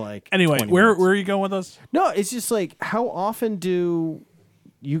for like. Anyway, 20 where minutes. are you going with us? No, it's just like how often do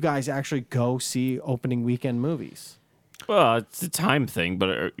you guys actually go see opening weekend movies? Well, it's a time thing,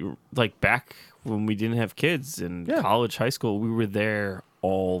 but like back when we didn't have kids in Yeah. college, high school, we were there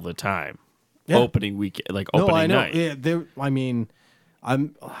all the time. Yeah. Opening weekend, like No, opening I know. night. Yeah, I mean,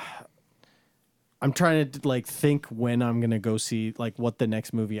 I'm trying to like think when I'm gonna go see like what the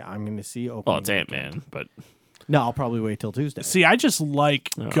next movie I'm gonna see. Opening Well, it's weekend. Ant-Man, but No, I'll probably wait till Tuesday. See, I just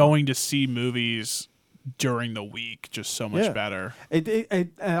like going to see movies during the week just so much Yeah. better.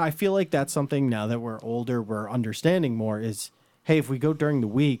 I feel like that's something now that we're older, we're understanding more. Is hey, if we go during the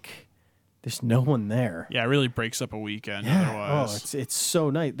week, there's no one there. Yeah, it really breaks up a weekend Oh, otherwise. it's so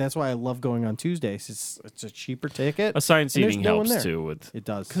nice. That's why I love going on Tuesdays. It's a cheaper ticket. assigned and there's seating no one helps there. too. With It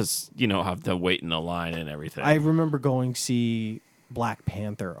does. because have to wait in the line and everything. I remember going to see Black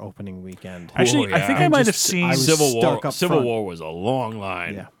Panther opening weekend. Actually, Oh, I yeah. think I I might have just- seen. I was Civil War. stuck up Civil front. War was a long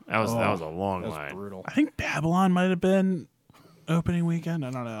line. Yeah. that was a long That was line. brutal. I think Babylon might have been opening weekend.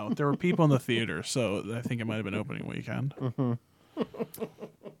 I don't know. There were people in the theater, so I think it might have been opening weekend. Mm-hmm.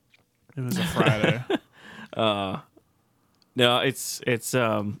 It was a Friday. No, it's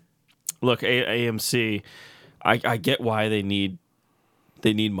look, AMC. I get why they need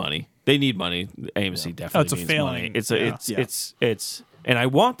money. They need money. AMC definitely it's a needs failing- money. It's yeah. it's and I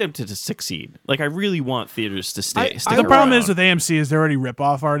want them to succeed. Like I really want theaters to stay. stick The problem around. is with AMC is they're already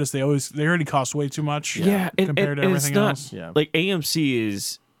rip-off artists. They already cost way too much. Compared to and it's everything not, else. Yeah. Like AMC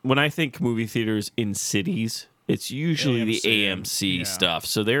is when I think movie theaters in cities, it's usually the AMC, AMC yeah. stuff.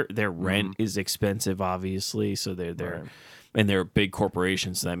 So their rent is expensive, obviously. So and they're big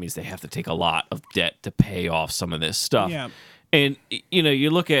corporations, so that means they have to take a lot of debt to pay off some of this stuff. Yeah. And you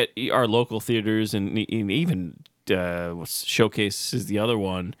look at our local theaters, and even Showcase is the other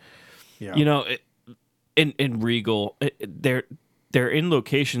one. Yeah. In Regal, they're in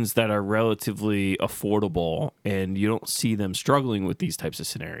locations that are relatively affordable, and you don't see them struggling with these types of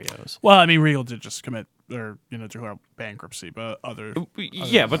scenarios. Well, I mean, Regal did just commit or declare bankruptcy, but other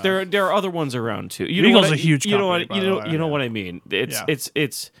Yeah, but there are other ones around too. You Regal's know what a huge you know company, what by you the know way. you know what I mean.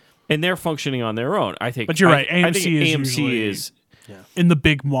 It's and they're functioning on their own. I think. But you're right, I think AMC is AMC usually- is. in the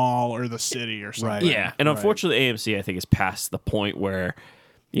big mall or the city or something. Right. Yeah, and Right. unfortunately, AMC I think is past the point where,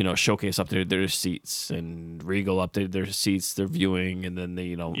 Showcase updated their seats and Regal updated their seats, their viewing, and then they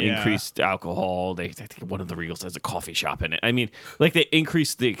Yeah. increased alcohol. I think one of the Regals has a coffee shop in it. I mean, like they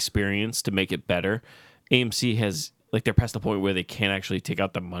increased the experience to make it better. AMC has they're past the point where they can't actually take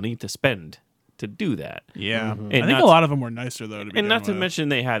out the money to spend to do that. Yeah. And I think not a lot of them were nicer though. And not to mention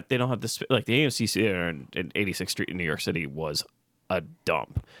they don't have this like the AMC theater in 86th Street in New York City was a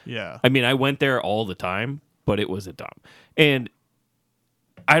dump. Yeah. I mean, I went there all the time, but it was a dump. And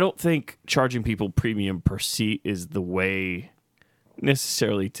I don't think charging people premium per seat is the way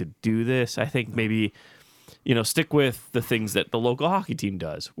necessarily to do this. I think maybe stick with the things that the local hockey team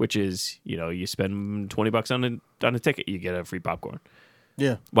does, which is, you spend $20 on a ticket, you get a free popcorn.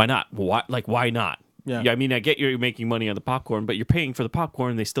 Yeah. Why not? Why not? Yeah. I mean, I get you're making money on the popcorn, but you're paying for the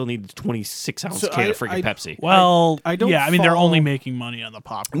popcorn. They still need the 26-ounce can of freaking Pepsi. Well, I don't yeah, I mean, they're follow- only making money on the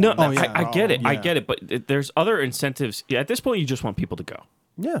popcorn. No, yeah. I get it. I Yeah. get it. But there's other incentives. Yeah, at this point, you just want people to go.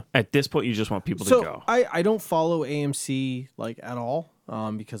 Yeah. At this point, you just want people to So go. I don't follow AMC like at all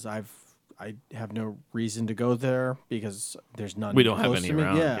because I have no reason to go there because there's none. We don't have close any to me.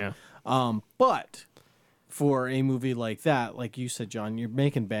 around, Yeah. yeah. But for a movie like that, like you said, John, you're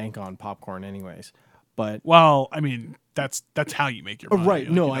making bank on popcorn anyways. But Well, I mean, that's how you make your money. right,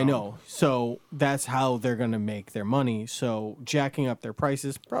 like, no, you I know. So that's how they're gonna make their money. So jacking up their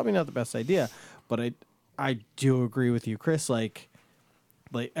prices probably not the best idea. But I do agree with you, Chris. Let's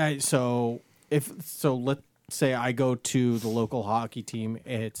say I go to the local hockey team.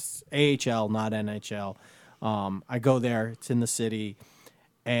 It's AHL, not NHL. I go there. It's in the city,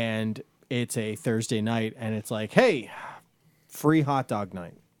 and it's a Thursday night, and it's like, hey, free hot dog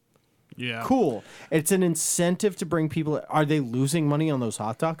night. Yeah. Cool. It's an incentive to bring people. Are they losing money on those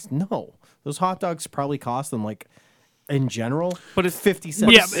hot dogs? No. Those hot dogs probably cost them in general, But it's 50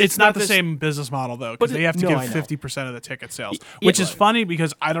 cents. Yeah, it's not the this- same business model though, because they have to no, I give know. 50% of the ticket sales, which is funny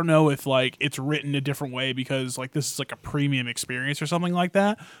because I don't know if it's written a different way because this is a premium experience or something like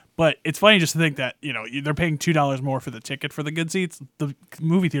that. But it's funny just to think that they're paying $2 more for the ticket for the good seats. The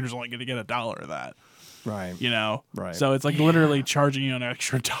movie theater's only going to get $1 of that. Right. Right. So it's literally charging you an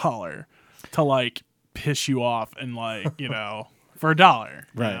extra $1 to piss you off and for $1.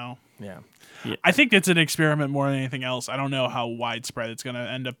 Right. You know? Yeah. I think it's an experiment more than anything else. I don't know how widespread it's going to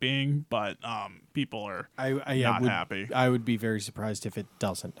end up being, but people are not happy. I would be very surprised if it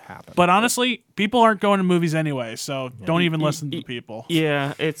doesn't happen. But honestly, people aren't going to movies anyway, so don't even listen to people.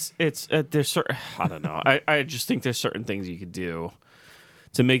 Yeah, it's there's certain. I don't know. I just think there's certain things you could do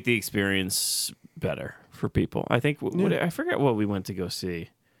to make the experience better for people. I think I forget what we went to go see,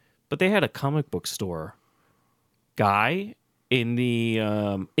 but they had a comic book store guy in the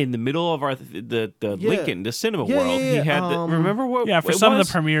middle of the Lincoln, the cinema world. He had remember what? Yeah, for it some was? of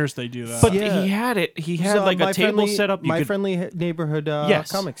the premieres they do that. But Yeah. he had it. He had So a My table Friendly- set up. My Friendly Neighborhood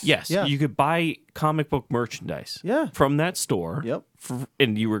comics. Yes, Yeah. you could buy comic book merchandise. Yeah. From that store. Yep.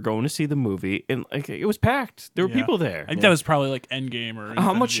 And you were going to see the movie, and it was packed. There were Yeah. people there. I think that was probably Endgame or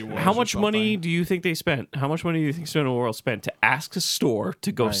How much? Infinity Wars How or much money something. do you think they spent? How much money do you think Cinema World spent to ask a store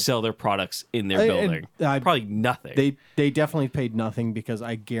to go Right. sell their products in their And building? Probably nothing. They definitely paid nothing because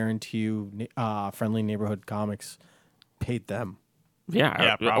I guarantee you, Friendly Neighborhood Comics paid them.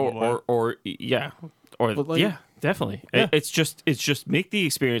 Yeah, probably. or yeah, or But, yeah, definitely. Yeah. It's just make the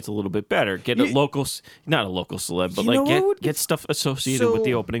experience a little bit better. Get a local, not a local celeb, but You know what would be- get stuff associated with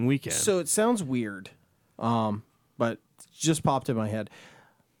the So- opening weekend. So it sounds weird, but just popped in my head.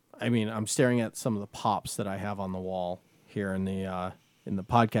 I mean, I'm staring at some of the pops that I have on the wall here in the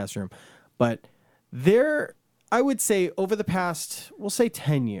podcast room, but I would say over the past, we'll say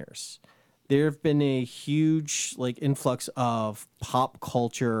 10 years, there have been a huge influx of pop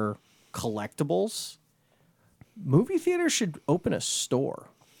culture collectibles. Movie theaters should open a store.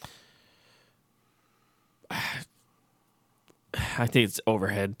 I think it's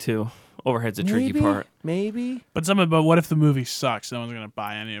overhead too. Overhead's a tricky part. Maybe. But what if the movie sucks? No one's going to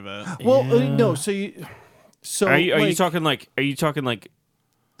buy any of it. Well, no. So Are you talking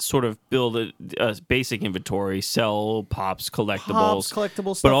sort of build a basic inventory, sell pops, collectibles, collectibles,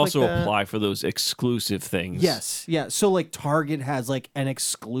 but stuff also like that. apply for those exclusive things? Yes, yeah. So Target has an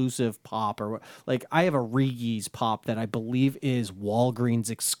exclusive pop, or I have a Reggie's pop that I believe is Walgreens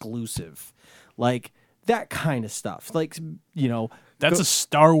exclusive, that kind of stuff. That's a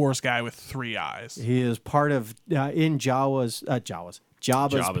Star Wars guy with 3 eyes. he is part of in Jabba's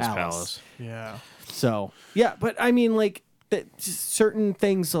palace. Yeah. So yeah, but I mean certain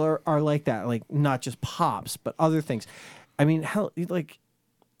things are like that, not just pops, but other things. I mean, hell,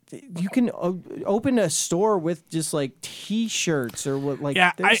 you can open a store with just T-shirts or what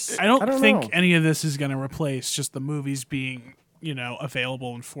Yeah, I don't think know. any of this is going to replace just the movies being,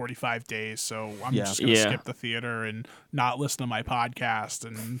 available in 45 days. So I'm Yeah. just going to Yeah. skip the theater and not listen to my podcast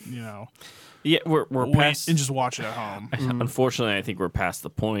and, Yeah, we're wait past. and just watch it at home. Unfortunately, I think we're past the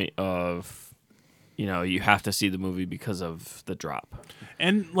point of, you have to see the movie because of the drop.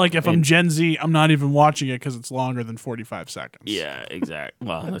 And if I'm Gen Z, I'm not even watching it because it's longer than 45 seconds. Yeah, exactly.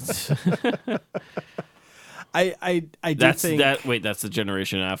 Well, that's I do that's think that. Wait, that's the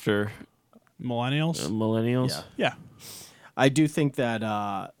generation after Millennials? millennials. Yeah. Yeah. I do think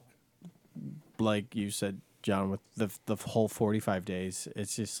that like you said, John, with the whole 45 days,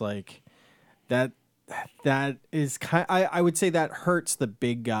 it's just that that is kind. I would say that hurts the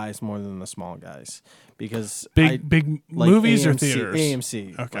big guys more than the small guys because Big like movies or AMC theaters?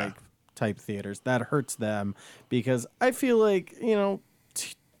 AMC Okay. like type theaters that hurts them because I feel like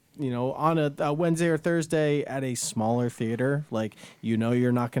on a Wednesday or Thursday at a smaller theater, like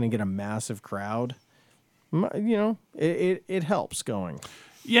you're not going to get a massive crowd. It helps going.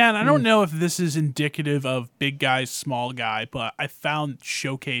 Yeah, and I don't know if this is indicative of big guy, small guy, but I found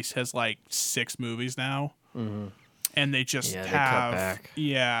Showcase has like 6 movies now. And they just Yeah, they have cut back.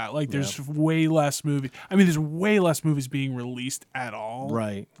 Yeah, like there's way less movies. I mean, there's way less movies being released at all.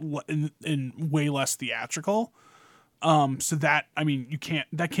 Right. And way less theatrical. So that, I mean,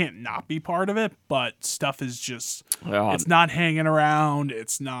 that can't not be part of it, but stuff is just it's not hanging around.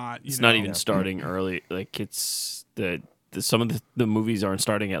 It's not not even starting early. Like it's some of the movies aren't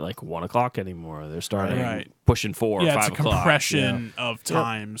starting at like 1 o'clock anymore. They're starting pushing 4 or 5 it's a o'clock. compression of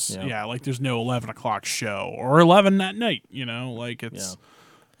times. Yep. Yeah, like there's no 11 o'clock show or 11 at night, like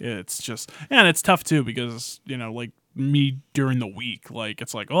it's just, and it's tough too because, like me during the week, like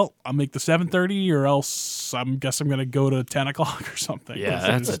it's like, well, I'll make the 7:30 or else I'm going to go to 10 o'clock or something. Yeah,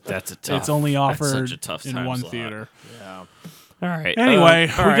 that's a tough. It's only offered such a tough in time one slot. theater. Yeah. All right. Anyway,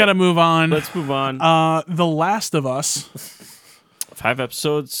 all we right. got to move on. Let's move on. The Last of Us. 5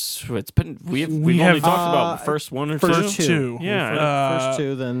 episodes. It's been we've We only have, talked about the first one or first two. two. Yeah. First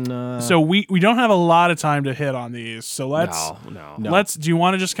two, then. So we don't have a lot of time to hit on these. So let's No. do you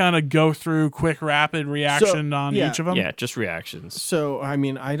want to just kind of go through quick rapid reaction on each of them? Yeah, just reactions. So I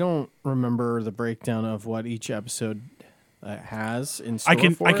mean, I don't remember the breakdown of what each episode has in store.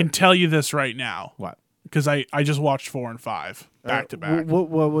 I can tell you this right now What? because I just watched 4 and 5 back to back. What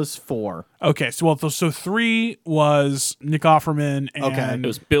was 4? Okay, so 3 was Nick Offerman and Okay. It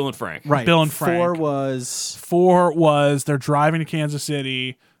was Bill and Frank. Right. Bill and 4 Frank. was 4 was they're driving to Kansas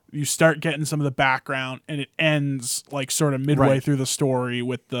City. You start getting some of the background, and it ends like sort of midway Right. through the story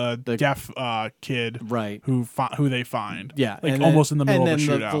with the deaf kid, Right. Who they find, yeah, like and almost in the middle and of a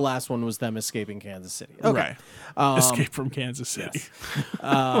then shootout. the last one was them escaping Kansas City. Okay. Right. Escape from Kansas City.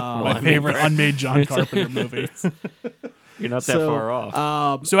 My favorite unmade John Carpenter movie. You're not that far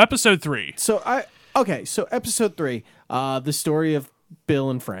off. So episode 3. So episode 3, the story of Bill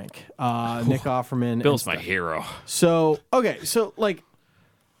and Frank, Nick Offerman. Bill's and my hero. So like,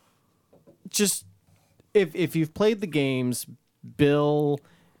 just if you've played the games, Bill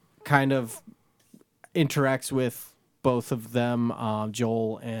kind of interacts with both of them,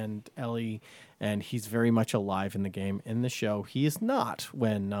 Joel and Ellie, and he's very much alive in the game. In the show, he is not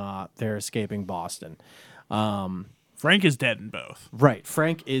when they're escaping Boston. Frank is dead in both. Right,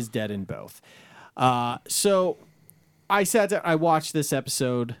 Frank is dead in both. So I sat down, I watched this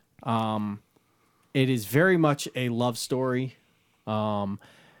episode. It is very much a love story.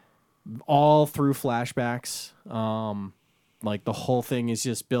 All through flashbacks. Like the whole thing is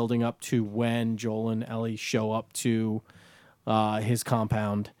just building up to when Joel and Ellie show up to his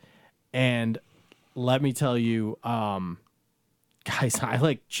compound. And let me tell you, guys, I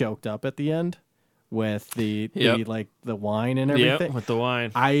like choked up at the end with the wine and everything. Yep, with the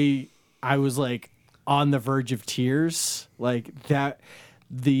wine. I was like on the verge of tears. Like that.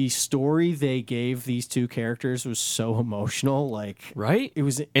 The story they gave these two characters was so emotional. Like, Right? it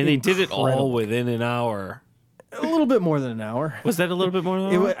was, And they did it all incredible. within an hour. A little bit more than an hour. Was that a little bit more than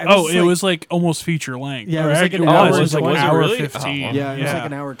an It hour? was, It was like almost feature length. Yeah, it Or was like actually, an hour. It was like Was an it hour really? 15. Oh, yeah, it was like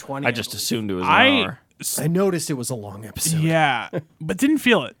an hour 20. I just assumed it was an I hour. I noticed it was a long episode. yeah, but didn't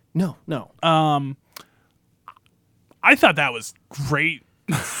feel it. No. I thought that was great.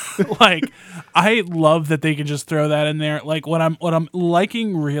 Like, I love that they can just throw that in there. Like, what I'm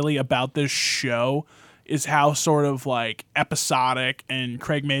liking really about this show is how sort of like episodic, and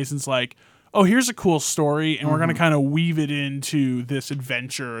Craig Mason's like, oh, here's a cool story, and we're gonna kind of weave it into this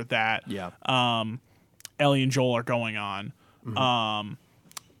adventure that Ellie and Joel are going on.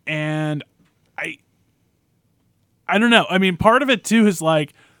 And I don't know. I mean, part of it too is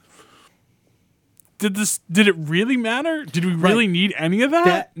like, did it really matter? Did we really need any of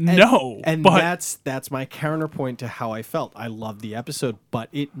that? No. But that's my counterpoint to how I felt. I loved the episode, but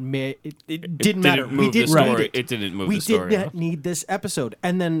it didn't matter. move We the didn't story. need it. It didn't move we the story, did huh? not need this episode.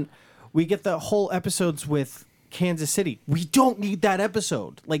 And then we get the whole episodes with Kansas City. We don't need that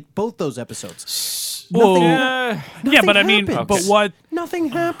episode. Like both those episodes. Well, Nothing yeah, but I mean, happens. but what? Nothing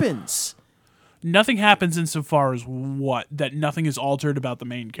happens. Nothing happens insofar as what? That nothing is altered about the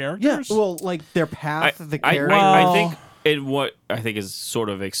main Yeah. characters? Well, like their path, the I character. think and what I think is sort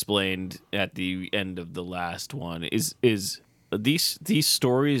of explained at the end of the last one is these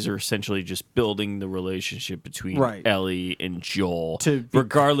stories are essentially just building the relationship between Right. Ellie and Joel, To be-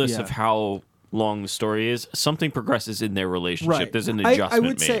 regardless yeah. of how long the story is, something progresses in their relationship. There's an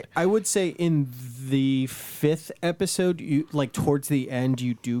adjustment made. I would say in the 5th episode, you like towards the end,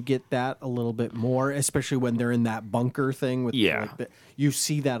 you do get that a little bit more, especially when they're in that bunker thing. With you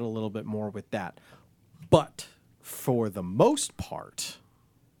see that a little bit more with that. But for the most part,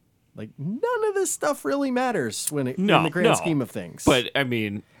 like none of this stuff really matters in the grand scheme of things. But I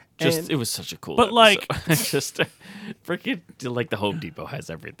mean, it was such a cool. But episode. Just freaking like the Home Depot has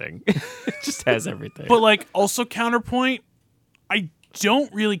everything. It just has everything. But like also counterpoint, I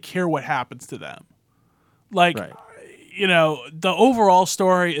don't really care what happens to them. Like, you know, the overall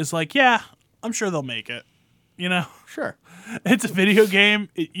story is like, yeah, I'm sure they'll make it. You know, sure, it's a video game.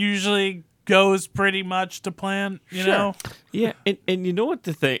 It usually goes pretty much to plan. You know. Yeah, and you know what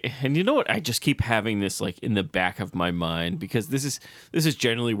the thing, and you know what, I just keep having this like in the back of my mind, because this is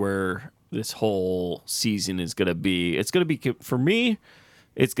generally where this whole season is going to be. It's going to be, for me,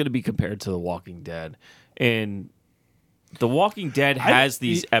 it's going to be compared to The Walking Dead. And The Walking Dead has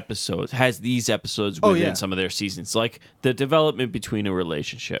these episodes within some of their seasons, like the development between a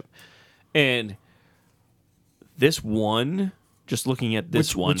relationship. And this one, just looking at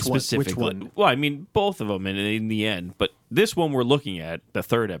this one specifically. Which one? Well, I mean, both of them in the end, but this one we're looking at, the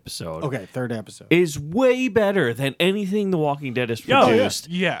 3rd episode. Okay, 3rd episode. Is way better than anything The Walking Dead has produced.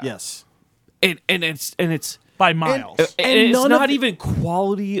 Yeah. Yes. And it's by miles. And it's not even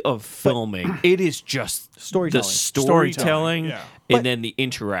quality of filming. It is just storytelling. The storytelling and then the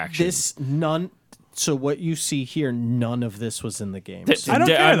interaction. So what you see here, none of this was in the game. I don't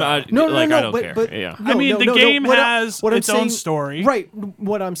care. I don't care. I mean, the game has its own story. Right.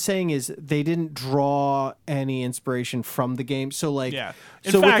 What I'm saying is they didn't draw any inspiration from the game. So like,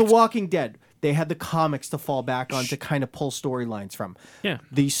 with The Walking Dead, they had the comics to fall back on to kind of pull storylines from. Yeah.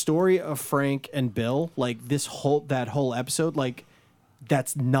 The story of Frank and Bill, like that whole episode, like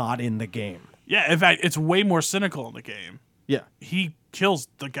that's not in the game. Yeah. In fact, it's way more cynical in the game. Yeah. He kills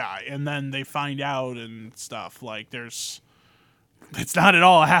the guy and then they find out and stuff. Like it's not at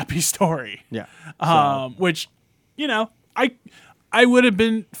all a happy story. Yeah. Which, you know, I would have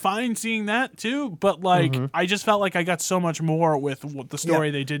been fine seeing that too, but like I just felt like I got so much more with the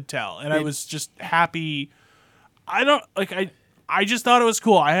story they did tell, and I was just happy. I just thought it was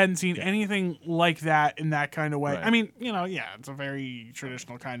cool. I hadn't seen anything like that in that kind of way. Right. I mean, you know, it's a very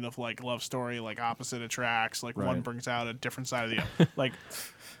traditional kind of like love story, like opposite attracts, like one brings out a different side of the other. Like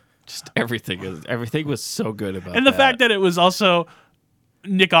just everything was so good about it. And the fact that it was also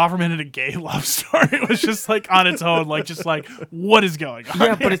Nick Offerman in a gay love story, it was just like on its own, like just like what is going on?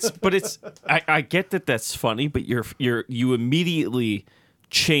 Yeah, but it's I get that that's funny, but you immediately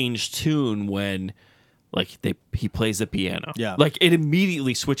change tune when like he plays the piano. Yeah, like it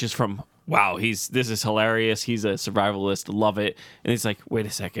immediately switches from wow, this is hilarious, he's a survivalist, love it, and it's like wait a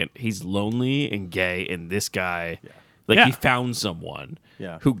second, he's lonely and gay, and this guy. Yeah. Like he found someone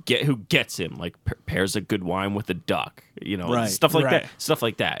who gets him, like pairs a good wine with a duck, you know, stuff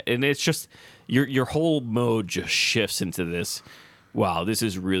like that. And it's just your whole mode just shifts into this. Wow, this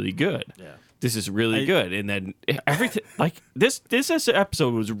is really good. Yeah, this is really good. And then everything like this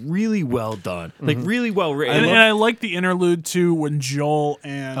episode was really well done, like really well written. And I like the interlude too when Joel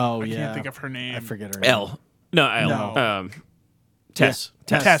and I can't think of her name. I forget her name. Elle. Tess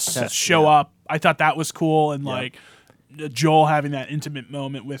show up. I thought that was cool, and like. Joel having that intimate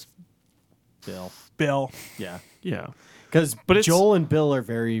moment with Bill. Yeah. Because Joel and Bill are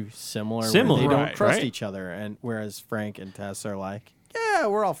very similar. They don't trust each other, and whereas Frank and Tess are like, yeah,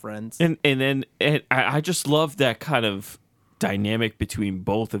 we're all friends. And then I just love that kind of dynamic between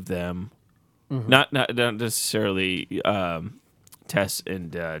both of them. Mm-hmm. Not necessarily Tess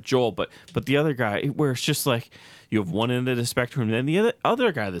and Joel, but the other guy, where it's just like you have one end of the spectrum, and then the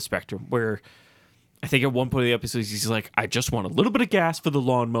other guy of the spectrum, where. I think at one point in the episode, he's like, I just want a little bit of gas for the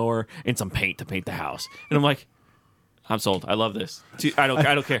lawnmower and some paint to paint the house. And I'm like, I'm sold. I love this. I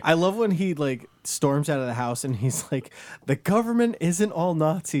don't care. I love when he like storms out of the house and he's like, the government isn't all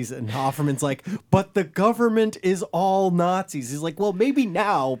Nazis. And Offerman's like, but the government is all Nazis. He's like, well, maybe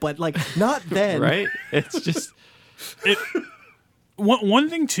now, but like not then. Right? It's just... One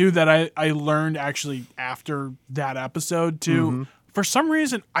thing, too, that I learned actually after that episode, too... Mm-hmm. For some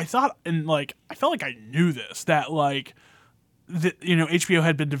reason, I thought, and like, I felt like I knew this, that like, HBO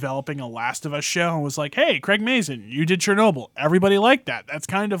had been developing a Last of Us show and was like, hey, Craig Mazin, you did Chernobyl. Everybody liked that. That's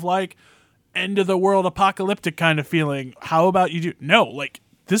kind of like end of the world apocalyptic kind of feeling. How about you do? No, like,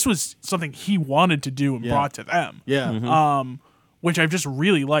 this was something he wanted to do and brought to them. Yeah. Mm-hmm. Which I've just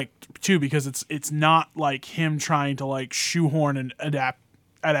really liked, too, because it's not like him trying to like shoehorn an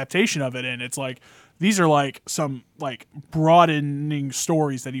adaptation of it in. It's like, these are like some like broadening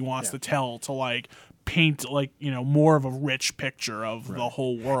stories that he wants to tell to like paint like, you know, more of a rich picture of the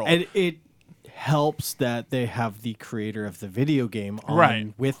whole world. And it helps that they have the creator of the video game on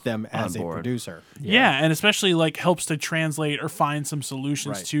Right. with them as a board. producer. Yeah, and especially like helps to translate or find some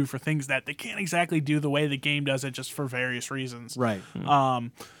solutions Right. too for things that they can't exactly do the way the game does it, just for various reasons. Right.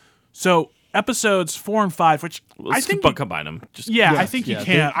 So episodes 4 and 5, which Let's I think combine them. Just yeah, I Yes, think you yeah,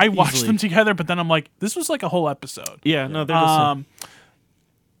 can. they I watched easily- them together, but then I'm like, this was like a whole episode. yeah, no, they're the same.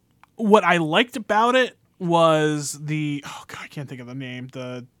 What I liked about it was the I can't think of the name.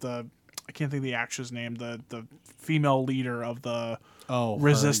 I can't think of the actress name. The female leader of the Oh, her,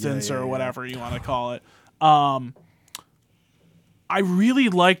 resistance yeah, or yeah, yeah. whatever you want to call it. I really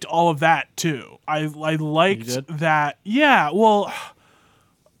liked all of that too. I liked did? that. Yeah, well,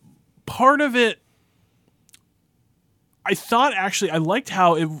 part of it, I thought actually I liked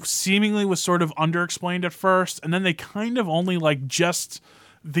how it seemingly was sort of underexplained at first, and then they kind of only like just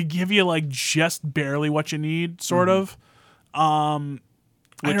they give you like just barely what you need, sort of. I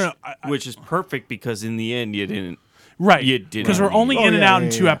don't know. Which is perfect because in the end you didn't. Right. You didn't Because we're need only it. in and yeah, out in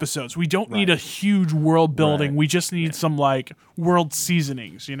yeah, 2 yeah. episodes. We don't need a huge world building. Right. We just need some like world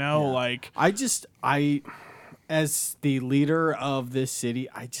seasonings, you know? Like I as the leader of this city,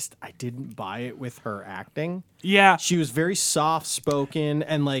 I didn't buy it with her acting. yeah. She was very soft spoken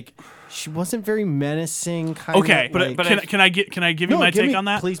and like she wasn't very menacing kind Okay, of. but like, can I give you my take on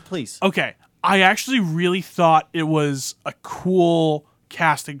that? Please. Okay. I actually really thought it was a cool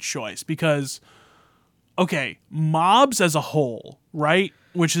casting choice because okay, mobs as a whole, right?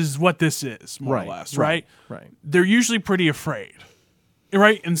 Which is what this is, more Right, or less, right, right? right. They're usually pretty afraid,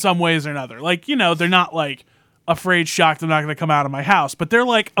 right? In some ways or another. Like, you know, they're not like afraid, shocked, they're not going to come out of my house, but they're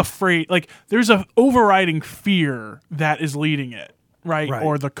like afraid. Like, there's a overriding fear that is leading it, right? Right.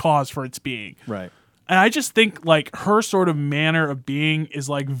 Or the cause for its being. Right. And I just think like her sort of manner of being is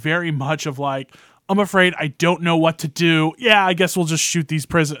like very much of like, I'm afraid I don't know what to do. Yeah, I guess we'll just shoot these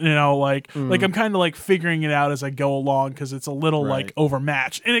like I'm kind of like figuring it out as I go along because it's a little like Right.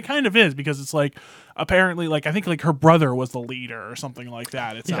 overmatched. And it kind of is because it's like apparently like I think like her brother was the leader or something like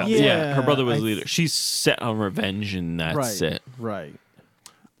that. It sounds Yeah. Her brother was I the leader. She's set on revenge, and that's Right. it. Right.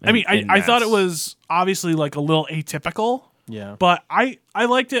 I mean, And I thought it that's- was obviously like a little atypical, Yeah. but I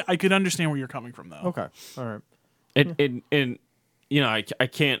liked it. I could understand where you're coming from though. Okay. All right. And you know, I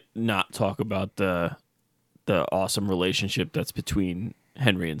can't not talk about the awesome relationship that's between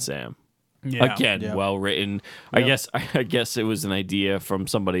Henry and Sam. Yeah. Again, Yeah. well written. I guess it was an idea from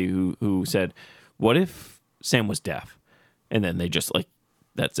somebody who said, "What if Sam was deaf?" And then they just like,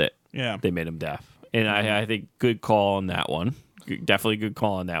 that's it. Yeah. They made him deaf, and I think good call on that one. Definitely good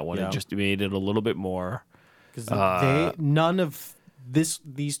call on that one. Yeah. It just made it a little bit more. Because none of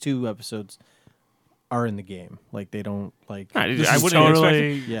these 2 episodes are in the game. Like they don't like. I This I is wouldn't totally-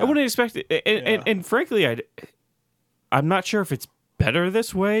 expect it. Yeah. I wouldn't expect it. And frankly, I'm not sure if it's better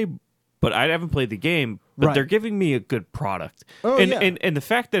this way, but I haven't played the game. But Right. they're giving me a good product. Oh, and, yeah. and the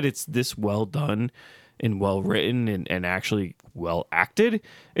fact that it's this well done and well written and actually well acted,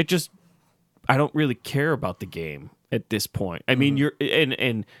 it just I don't really care about the game at this point. I Mm-hmm. mean, you're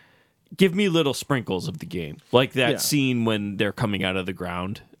and give me little sprinkles of the game, like that Yeah. scene when they're coming out of the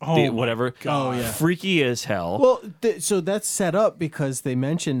ground, Oh my whatever. Oh, yeah. Freaky as hell. Well, so that's set up because they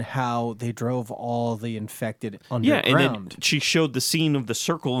mentioned how they drove all the infected Yeah, underground. and then she showed the scene of the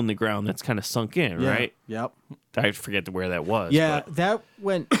circle in the ground that's kind of sunk in, Yeah. right? Yep. I forget where that was. Yeah, that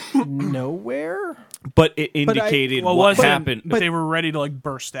went nowhere. but it But I- indicated Well, what wasn't happened. But they were ready to like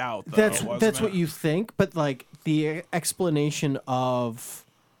burst out. Though, That's wasn't what it? you think, but like the explanation of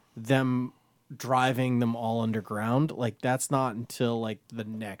them driving them all underground, like that's not until like the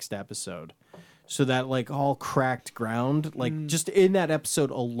next episode. So that like all cracked ground, like just in that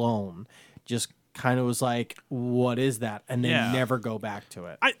episode alone, just kind of was like, what is that? And then Yeah. never go back to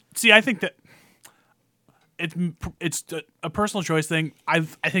it. I think that it's a personal choice thing. I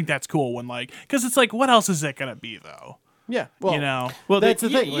think that's cool when like because it's like what else is it gonna be though? Yeah, well, You know. Well, that's they,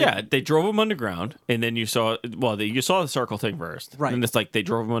 the thing. like- yeah, they drove them underground, and then you saw. Well, you saw the circle thing first, Right. And it's like they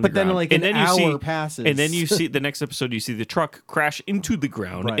drove them But underground, then, like, and an then you see, hour passes. and then you see the next episode. You see the truck crash into the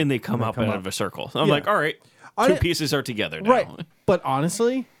ground, Right. and they come And they up come out up. of a circle. So I'm Yeah. like, all right, I two didn't- pieces are together now. right. But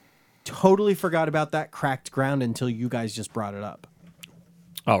honestly, totally forgot about that cracked ground until you guys just brought it up.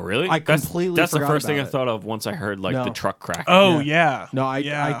 Oh, really? I That's- completely That's the forgot first thing I about it. thought of once I heard like No. the truck crack. Oh yeah. No, I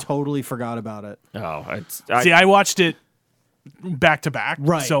yeah. totally forgot about it. Oh, See, I watched it back to back,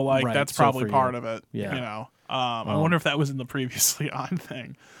 Right, so like right. that's So probably for you. part of it. Yeah. You know, I wonder if that was in the previously on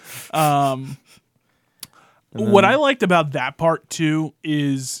thing. What I liked about that part too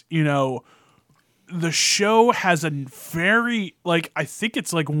is, you know, the show has a very, like, I think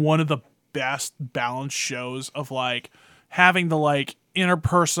it's like one of the best balanced shows of like having the like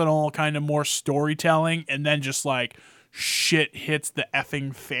interpersonal kind of more storytelling, and then just like shit hits the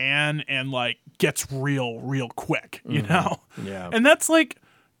effing fan and like gets real quick, you know? Yeah. And that's like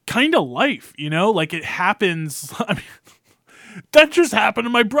kind of life, you know? Like it happens. I mean, that just happened to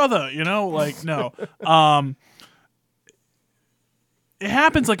my brother, you know? Like, no. It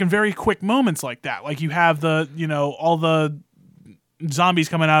happens like in very quick moments like that. Like you have the, you know, all the zombies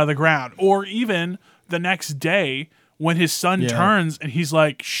coming out of the ground, or even the next day when his son turns and he's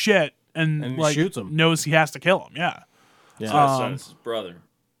like, shit, and like shoots him. knows he has to kill him. Yeah. Yeah. Son's his brother.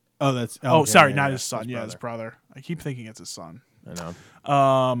 Oh, that's. Oh, okay, sorry, yeah, not yeah, his son. His brother. I keep thinking it's his son. I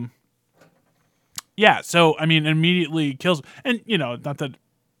know. Yeah, so I mean, immediately kills him. And you know, not that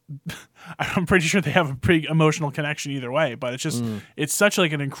I'm pretty sure they have a pretty emotional connection either way, but it's just it's such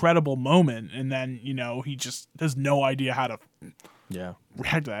like an incredible moment, and then you know he just has no idea how to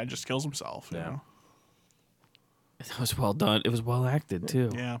react to that and just kills himself. You know? That was well done. It was well acted too.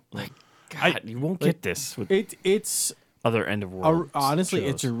 Yeah, Like God, you won't get this with It's other end of world. honestly, shows.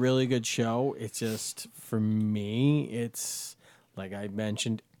 it's a really good show. It's just for me, it's like I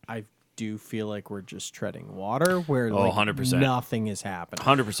mentioned. I do feel like we're just treading water where like 100%. nothing is happening.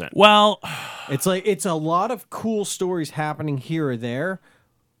 100%. Well, It's like it's a lot of cool stories happening here or there,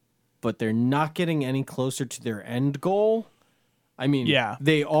 but they're not getting any closer to their end goal. I mean, Yeah.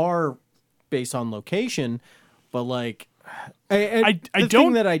 they are based on location, but like I the don't-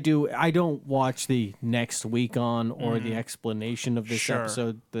 thing that I don't watch the next week on or the explanation of this Sure.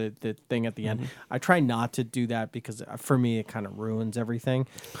 episode, the thing at the end. I try not to do that because for me it kind of ruins everything.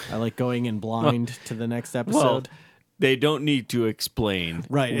 I like going in blind to the next Well, episode. they don't need to explain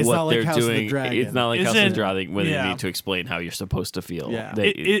Right, it's what not like they're House of the doing. Dragon. It's not like House of the Isn't- Dragon where yeah. they need to explain how you're supposed to feel. Yeah.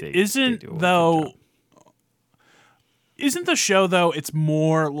 They isn't do a good though. job. Isn't the show though? It's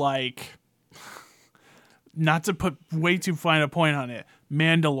more like, not to put way too fine a point on it,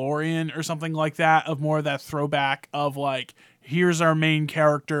 Mandalorian or something like that, of more of that throwback of like, here's our main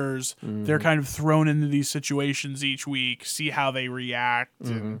characters. They're kind of thrown into these situations each week, see how they react,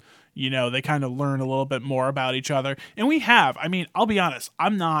 and you know, they kind of learn a little bit more about each other. And we have, I mean, I'll be honest,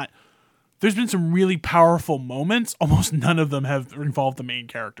 there's been some really powerful moments. Almost none of them have involved the main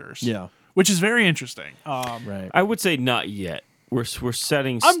characters. Yeah. Which is very interesting. Right. I would say not yet. We're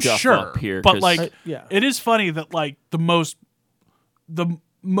setting I'm stuff sure, up here, but 'cause- like, yeah. it is funny that like the moments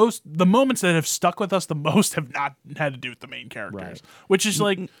that have stuck with us the most have not had to do with the main characters, Right. which is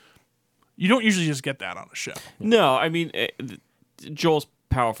like, you don't usually just get that on a show. no, I mean Joel's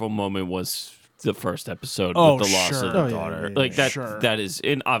powerful moment was the first episode Oh, with the loss sure. of the Oh, yeah, daughter. yeah, Like yeah. that. Sure. That is,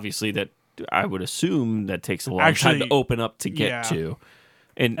 and obviously that I would assume that takes a long Actually, time to open up to get yeah. to.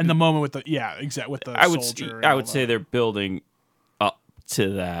 And And the moment with with the I would soldier. and I all would say that. they're building up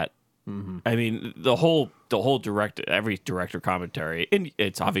to that. I mean, the whole every director commentary, and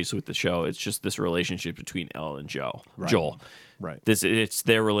it's obviously with the show. It's just this relationship between Elle and Joel. Right. It's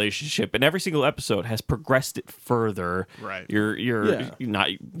their relationship, and every single episode has progressed it further. Right. You're not.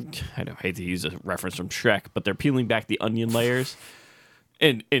 I don't hate to use a reference from Shrek, but they're peeling back the onion layers,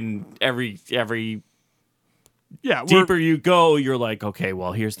 and every yeah, deeper you go, you're like, okay,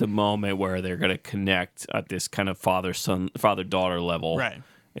 well, here's the moment where they're gonna connect at this kind of father-daughter level, Right.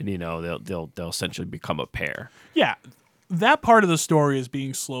 And you know they'll essentially become a pair. yeah, that part of the story is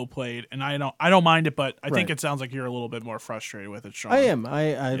being slow played, and I don't mind it, but I think Right. it sounds like you're a little bit more frustrated with it, Sean. I am.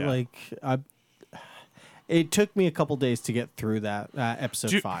 I Yeah. like. It took me a couple days to get through that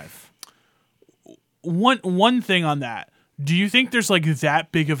episode 5. One thing on that. Do you think there's like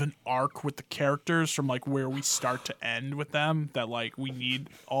that big of an arc with the characters from like where we start to end with them that like we need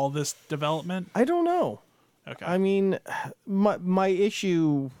all this development? I don't know. Okay. I mean, my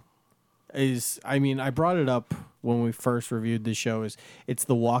issue is, I mean, I brought it up when we first reviewed the show. Is it's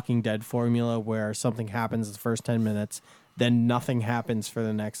the Walking Dead formula where something happens the first 10 minutes, then nothing happens for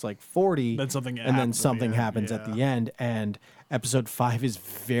the next like 40, Then something and then happens at the something end, happens at yeah. the end. And episode 5 is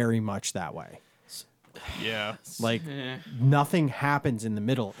very much that way. yeah. Like nothing happens in the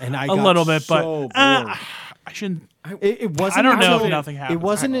middle, and I A got little bit, but so bored. I shouldn't. It wasn't. I don't know until, if nothing It happens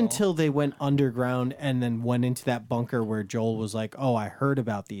wasn't at all. until they went underground and then went into that bunker where Joel was like, "Oh, I heard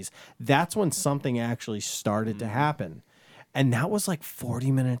about these." That's when something actually started Mm. to happen, And that was like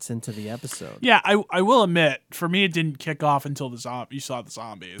 40 minutes into the episode. Yeah, I will admit, for me, it didn't kick off until you saw the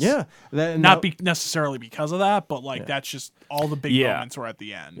zombies. Yeah. Necessarily because of that, but like that's just all the big moments were at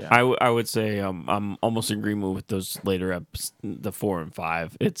the end. Yeah. I would say I'm almost in agreement with those later the 4 and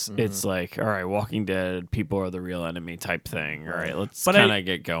 5. It's like, all right, Walking Dead, people are the real enemy type thing. All right, let's kind of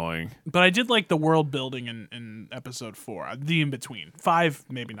get going. But I did like the world building in episode 4, the in between. 5,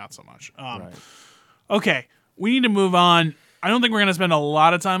 maybe not so much. Right. Okay, we need to move on. I don't think we're gonna spend a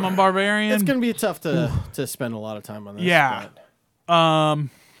lot of time on Barbarian. It's going to be tough to spend a lot of time on this. Yeah. but-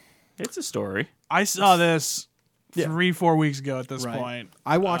 It's a story. I saw this 3-4 weeks ago at this Right. point.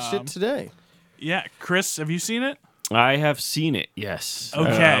 I watched it today. Yeah, Chris, have you seen it? I have seen it. Yes.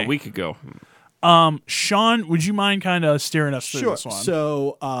 Okay. A week ago. Sean, would you mind kind of steering us through this one?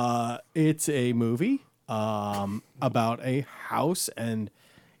 So it's a movie about a house, and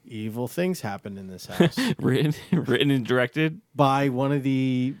evil things happen in this house written and directed by one of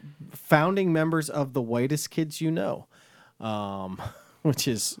the founding members of the Whitest Kids You Know, which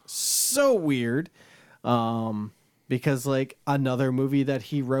is so weird because like another movie that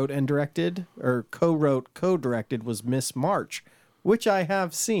he wrote and directed or co-directed was Miss March, which I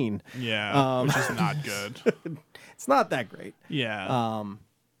have seen. Yeah, which is not good. It's not that great. Yeah.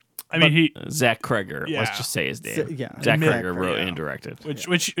 I mean, Zach Kreger. Yeah. Let's just say his name. Yeah. Zach Zach Kreger wrote yeah. and directed.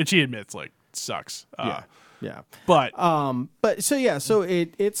 which he admits like sucks. Yeah. But So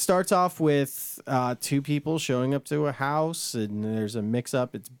it starts off with two people showing up to a house, and there's a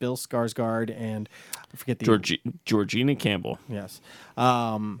mix-up. It's Bill Skarsgård and I forget the Georgina Campbell. Yes.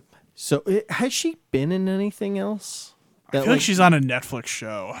 So has she been in anything else? I feel like she's on a Netflix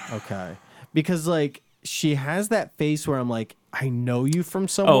show. Okay, because like she has that face where I'm like, I know you from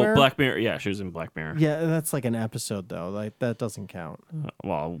somewhere. Oh, Black Mirror. Yeah, she was in Black Mirror. Yeah, that's like an episode though. Like that doesn't count.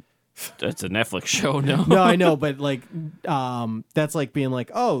 Well, it's a Netflix show. No. No, I know, but like, that's like being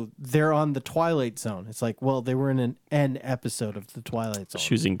like, oh, they're on the Twilight Zone. It's like, well, they were in an episode of the Twilight Zone.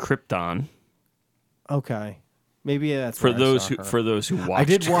 She was in Krypton. Okay, maybe that's For where I those saw who her. for those who watched. I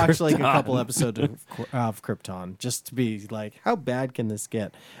did watch like a Krypton. couple episodes of Krypton just to be like, how bad can this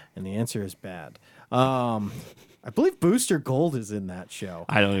get? And the answer is bad. I believe Booster Gold is in that show.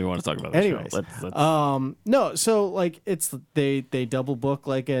 I don't even want to talk about that Anyways, show. Let's no, so like it's they double book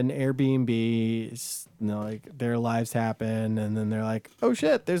like an Airbnb. It's, like their lives happen, and then they're like, oh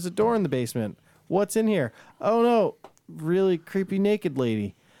shit, there's a door in the basement. What's in here? Oh no, really creepy naked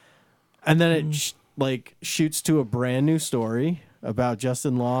lady. And then it shoots to a brand new story about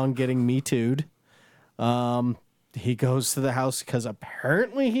Justin Long getting Me Too'd. He goes to the house because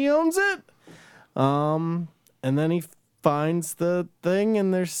apparently he owns it. And then he finds the thing,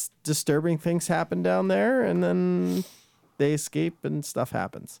 and there's disturbing things happen down there, and then they escape, and stuff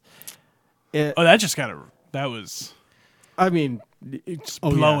happens. That was I mean,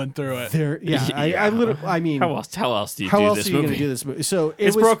 blowing through it. I literally. I mean, how else do you how do else this are you movie? going to do this movie? So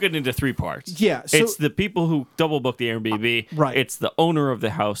It's broken into 3 parts. Yeah, so- it's the people who double book the Airbnb. Right. It's the owner of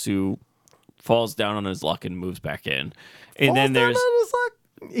the house who falls down on his luck and moves back in, and then there's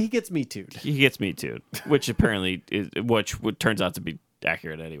he gets Me Too'd. he gets Me Too, which apparently is which turns out to be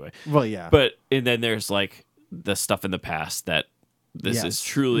accurate anyway. Well, yeah, And then there's like the stuff in the past that this Yes. is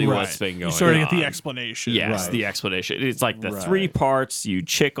truly Right. what's been going You sort of on. get the explanation. Yes, Right. the explanation. It's like the Right. 3 parts. You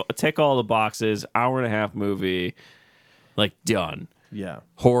tick all the boxes. 1.5 hour movie, like done. yeah,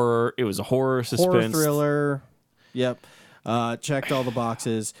 Horror. It was a horror suspense horror thriller. Yep, checked all the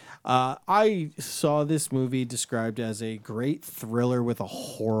boxes. I saw this movie described as a great thriller with a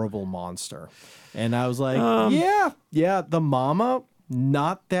horrible monster, and I was like, yeah, the mama.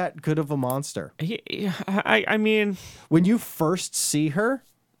 Not that good of a monster. I mean, When you first see her,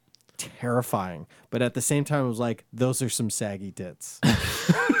 terrifying. But at the same time, it was like, those are some saggy tits.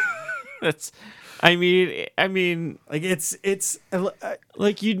 that's. I mean, Like it's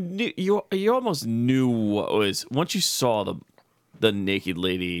like you knew, you almost knew what was once you saw the naked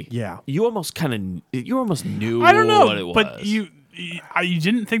lady. Yeah. you almost knew. I don't know, what it was. but you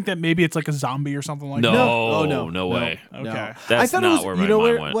didn't think that maybe it's like a zombie or something like no, that? Oh, no way. Okay. no. That's I thought not it was, where you my know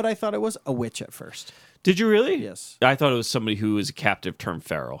mind where, went. what I thought it was? A witch at first. Did you really? Yes. I thought it was somebody who was a captive turned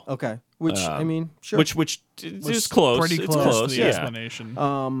feral. Okay. Which I mean, sure. Which is close. Pretty It's close to the yeah. explanation.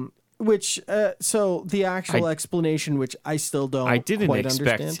 So the actual explanation, which I still don't I didn't quite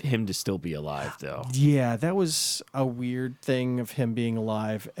expect understand. him to still be alive, though. Yeah, that was a weird thing of him being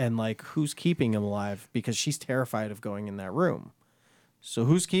alive, and like who's keeping him alive because she's terrified of going in that room. So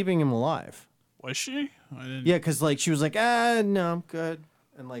who's keeping him alive? Was she? I didn't. Yeah, because like she was like, no, I'm good.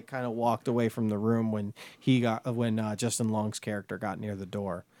 and like kind of walked away from the room when Justin Long's character got near the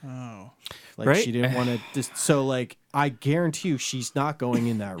door. Oh. Like Right? she didn't want to just so like I guarantee you she's not going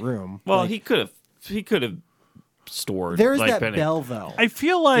in that room. Well, Like, he could have stored. there is like, that Benny. bell though. I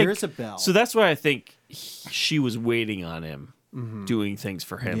feel like there is a bell. So that's why I think she was waiting on him, doing things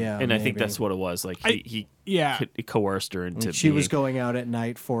for him, Yeah, and I think maybe. that's what it was. Like he yeah. coerced her into. she was being- going out at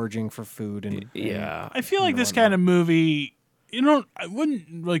night foraging for food and Yeah, I feel like this kind of movie, I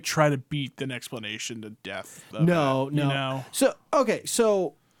wouldn't like try to beat an explanation to death. of No, it, no. You know? So okay,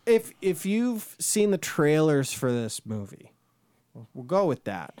 so if you've seen the trailers for this movie, we'll go with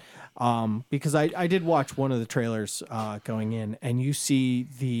that. Because I did watch one of the trailers going in, and you see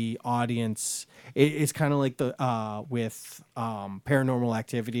the audience. It's kind of like the with Paranormal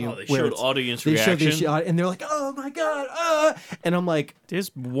Activity. Oh, they where showed it's- audience they showed reaction? and they're like, "Oh my god!" And I'm like, there's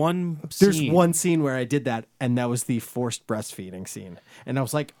one. there's scene. one scene where I did that, and that was the forced breastfeeding scene. And I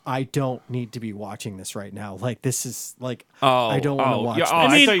was like, I don't need to be watching this right now. Like, this is like, I don't want to watch Yeah, this. I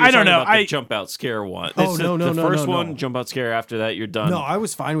mean, thought you were I don't talking know. about the I- jump out scare one. Oh, This is no, no, the no, first no, one, no. jump out scare. After that, you're done. No, I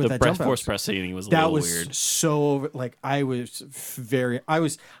was fine with the that breath jump force out. breastfeeding was a That little was weird. so over. Like, I was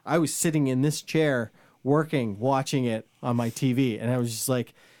I was sitting in this chair working, watching it on my TV, and I was just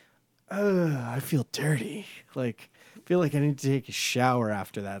like, I feel dirty. Like, I feel like I need to take a shower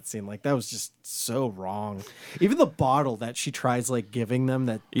after that scene. Like, that was just so wrong. Even the bottle that she tries like giving them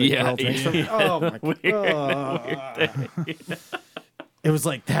that the Yeah, girl drinks from. yeah. Oh my god. It was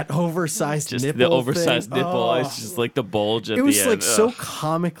like that oversized Just nipple. the oversized thing. nipple. Oh. It's just like the bulge at It was the end. like so Ugh.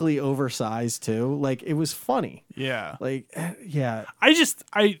 comically oversized too. Like it was funny. Yeah. Like yeah.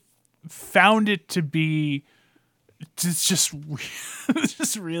 I found it to be just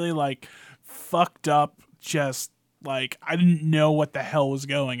just really like fucked up. Just like I didn't know what the hell was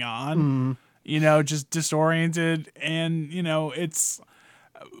going on. You know, just disoriented, and it's.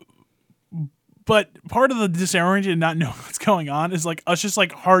 But part of the disoriented and not knowing what's going on is like us just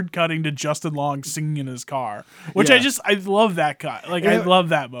like hard cutting to Justin Long singing in his car, which Yeah. I love that cut. Like I Yeah. love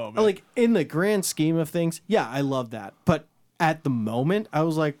that moment. Like in the grand scheme of things, yeah, I love that. But at the moment, I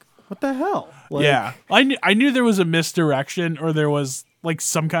was like, what the hell? Like, yeah, I knew there was a misdirection or there was like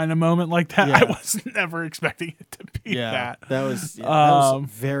some kind of moment like that. Yeah. I was never expecting it to be Yeah. that. That was that was Um,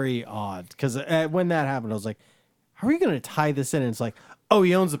 very odd because when that happened, I was like, how are we going to tie this in? And it's like, oh,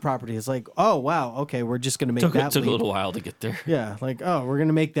 he owns the property. It's like, oh wow, okay, we're just going to make Took that a leap. little while to get there. Yeah, like we're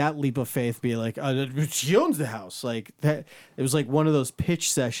gonna make that leap of faith. Be like, she owns the house. Like that. It was like one of those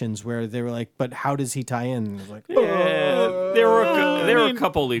pitch sessions where they were like, but how does he tie in? And it was like, Yeah, there were a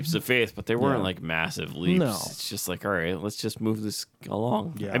couple leaps of faith, but they weren't Yeah. like massive leaps. No. It's just like, all right, let's just move this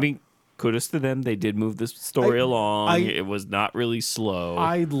along. Yeah. I mean, kudos to them. They did move this story along. I- It was not really slow.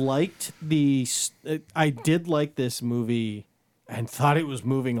 I liked I did like this movie and thought it was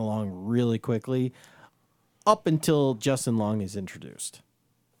moving along really quickly up until Justin Long is introduced.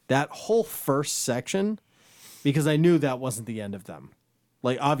 That whole first section, because I knew that wasn't the end of them.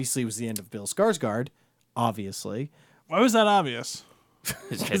 Like, obviously, it was the end of Bill Skarsgård, obviously. Why was that obvious?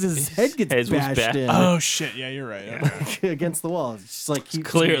 Because his head gets was bashed ba- in Oh shit! Yeah, you're right. Okay. against the wall. It's just like he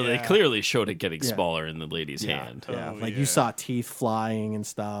Clearly, Yeah. clearly showed it getting Yeah. smaller in the lady's Yeah, hand. yeah. Oh, Like yeah. you saw teeth flying and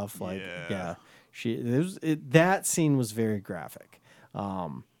stuff. Like Yeah. that scene was very graphic.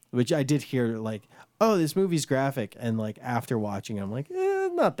 Which I did hear like, oh, this movie's graphic, and like after watching it, I'm like,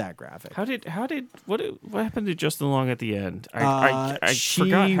 not that graphic. What happened to Justin Long at the end? I she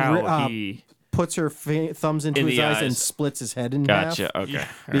forgot how re- he Puts her thumbs into In his the eyes and eyes. splits his head in gotcha. half. Okay, all right.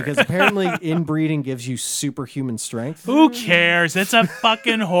 Because apparently inbreeding gives you superhuman strength. Who cares? It's a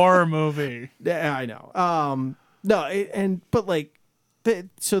fucking horror movie. Yeah, I know. No, but like,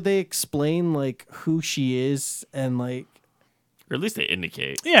 so they explain like who she is and like, Or at least they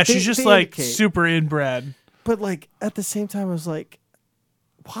indicate. Yeah, she's just they like indicate- super inbred. but like at the same time, I was like,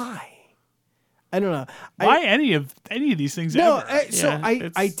 why? I don't know. Why any of these things No, ever? so Yeah, I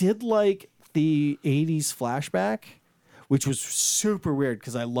it's- did like the 80s flashback, which was super weird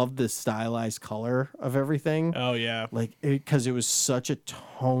because I loved the stylized color of everything. Oh yeah. Like, because it was such a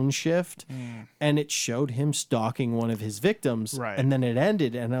tone shift, and it showed him stalking one of his victims, Right. and then it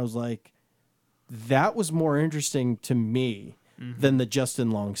ended, and I was like, that was more interesting to me than the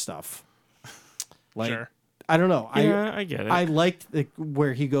Justin Long stuff. Like, Sure. I don't know. Yeah, I get it. I liked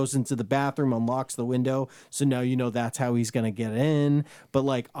where he goes into the bathroom, unlocks the window, so now you know that's how he's gonna get in. But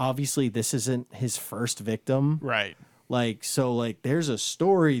like, obviously, this isn't his first victim. Right. Like, so like, there's a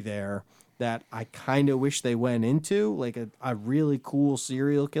story there that I kind of wish they went into, like a really cool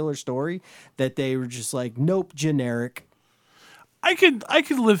serial killer story that they were just like, nope, generic. I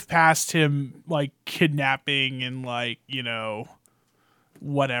could live past him like kidnapping and like,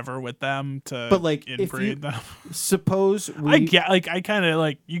 whatever with them to But, like, if inbreed you- them. Suppose we I get I kind of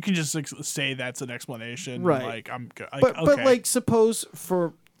like you can just say that's an explanation, Right. Like I'm good. but okay. like suppose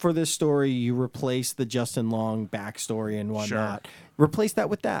for this story you replace the Justin Long backstory and whatnot. Replace that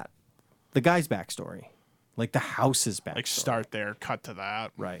with that. The guy's backstory. Like the house's backstory. like start there, cut to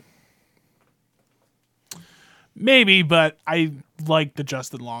that. Right. Maybe, but I like the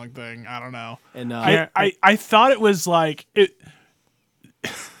Justin Long thing. I don't know. And I thought it was like it.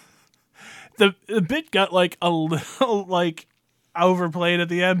 The bit got like a little like overplayed at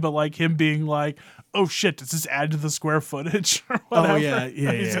the end, but like him being like, "Oh shit, does this add to the square footage?" or whatever. yeah,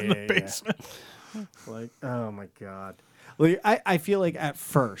 He's in the yeah. basement. like, oh my god. Like I feel like at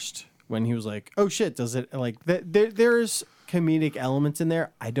first when he was like, "Oh shit, does it like there's comedic elements in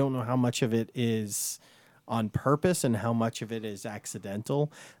there. I don't know how much of it is on purpose and how much of it is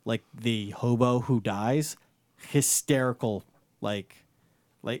accidental. Like the hobo who dies, hysterical.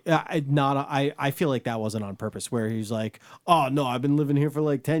 I feel like that wasn't on purpose. Where he's like, "Oh no, I've been living here for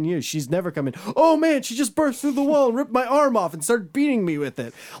like 10 years. She's never coming. Oh man, she just burst through the wall and ripped my arm off and started beating me with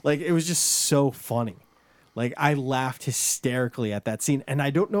it." Like it was just so funny. Like I laughed hysterically at that scene, and I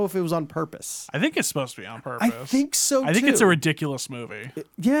don't know if it was on purpose. I think it's supposed to be on purpose. I think so. I think too. it's a ridiculous movie.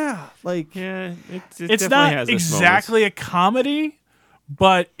 Yeah, like Yeah, it It's definitely not has its exactly a comedy,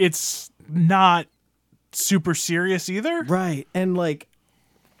 but it's not super serious either. right, and like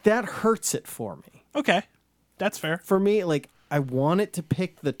that hurts it for me. Okay, that's fair. For me, like I want it to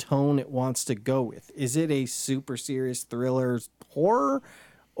pick the tone it wants to go with. Is it a super serious thriller horror,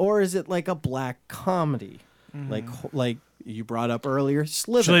 or is it like a black comedy? Like you brought up earlier,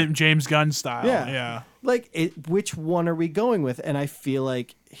 Slither. James Gunn style. Yeah. Yeah. Like which one are we going with? And I feel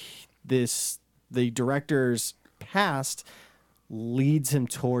like the director's past leads him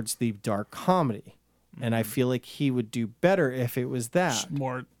towards the dark comedy. And I feel like he would do better if it was that.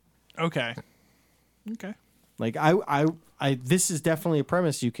 More. Okay. Okay. Like I this is definitely a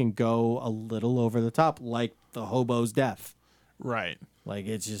premise you can go a little over the top, like the hobo's death. Right. Like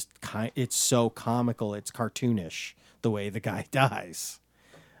it's just it's so comical, it's cartoonish the way the guy dies.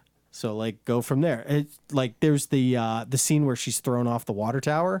 So like go from there. It's like there's the scene where she's thrown off the water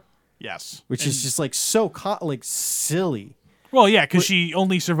tower, Yes. which is just like so like silly. Well, yeah, because she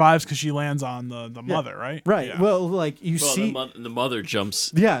only survives because she lands on the mother, right? Right. Yeah. Well, like you Well, see the mother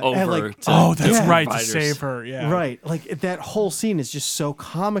jumps Yeah, and, over like, to Oh, that's Yeah. right, to fighters. save her. Yeah. right, like that whole scene is just so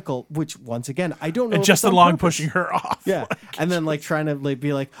comical, which once again, I don't know And if Justin it's on Long purpose. pushing her off. Yeah, and then like trying to like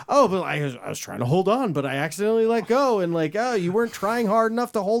be like, "Oh, but I was trying to hold on, but I accidentally let go," and like, "Oh, you weren't trying hard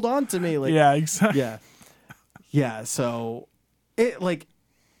enough to hold on to me." Like, Yeah, exactly. yeah. So, it like,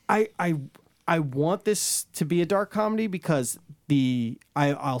 I want this to be a dark comedy because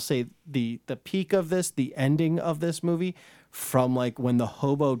I'll say the peak of this, the ending of this movie, from like when the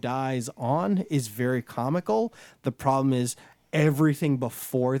hobo dies on, is very comical. The problem is everything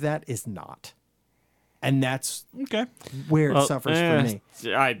before that is not, and that's Okay. where it suffers for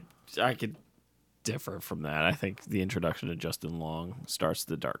me. I could differ from that. I think the introduction to Justin Long starts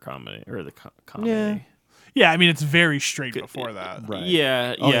the dark comedy or the comedy. Yeah. Yeah, I mean, it's very straight before that. Right.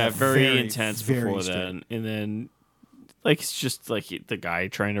 Yeah, Oh, yeah, yeah, very, very, intense very before straight. that, and then like it's just like the guy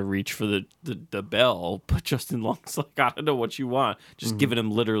trying to reach for the bell, but Justin Long's like, I don't know what you want, just giving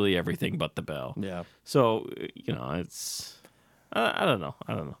him literally everything but the bell. Yeah. So it's I don't know,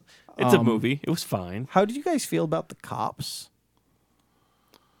 It's a movie. It was fine. How did you guys feel about the cops?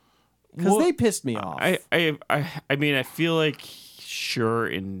 Because Well, they pissed me off. I mean, I feel like sure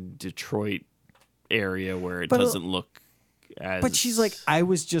in Detroit area where it But, doesn't look as. But she's like, I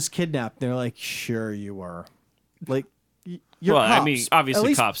was just kidnapped. They're like, sure you were. Like, you're well, cops. I mean, At obviously,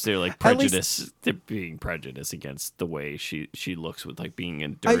 least- cops they're like at least- prejudice. They're being prejudiced against the way she looks with like being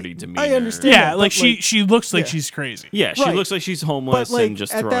in dirty demeanor. I understand. Yeah, but, like she looks like yeah. she's crazy. Yeah, she Right. looks like she's But homeless like and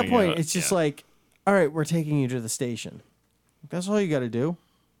just at throwing that point, it out. it's just Yeah. like, all right, we're taking you to the station. That's all you got to do.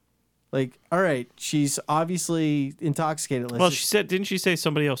 Like, all right, she's obviously intoxicated. Well, didn't she say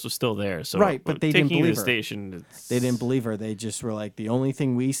somebody else was still there? So Right, but they didn't taking you to believe the her. station. They didn't believe her. They just were like, the only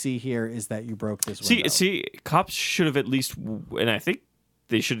thing we see here is that you broke this window. See, cops should have at least, and I think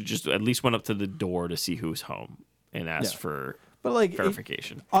they should have just at least went up to the door to see who's home and asked Yeah. for But like,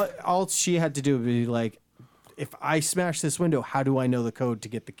 verification. all she had to do would be like, if I smash this window, how do I know the code to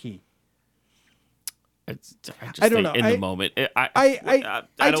get the key? I just I don't think know. in the moment, I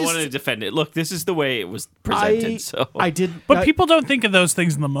I don't want to just- defend it. Look, this is the way it was presented. So I did, But people don't think of those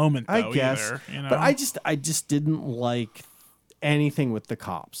things in the moment, though, I guess, either. You know? but I just didn't like anything with the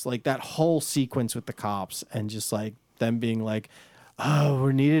cops, like that whole sequence with the cops, and just like them being like, oh,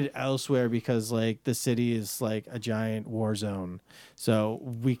 we're needed elsewhere because like the city is like a giant war zone. So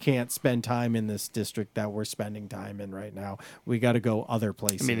we can't spend time in this district that we're spending time in right now. We got to go other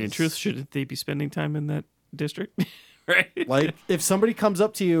places. I mean, in truth, shouldn't they be spending time in that district? Right? like if somebody comes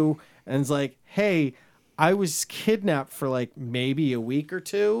up to you and is like, hey, I was kidnapped for like maybe a week or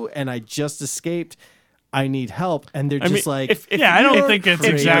two and I just escaped. I need help. And they're just like, if Yeah, I don't you're- think it's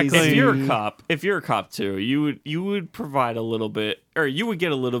crazy. exactly. If you're a cop too, you would provide a little bit, or you would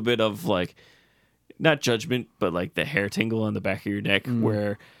get a little bit of like, not judgment, but like the hair tingle on the back of your neck,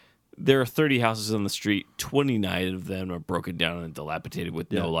 where there are 30 houses on the street, 29 of them are broken down and dilapidated with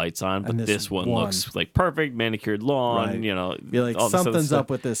no lights on, but And this one looks like perfect, manicured lawn. Right. You know, be like, all this other something's stuff. up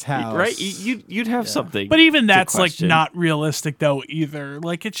with this house. right? You'd have something, But even to that's like question. not realistic though either.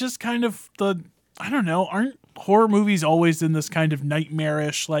 Like it's just kind of I don't know, aren't horror movies always in this kind of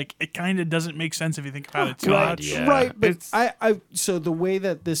nightmarish, like it kind of doesn't make sense if you think about it too God, much. yeah. Right, but It's- so the way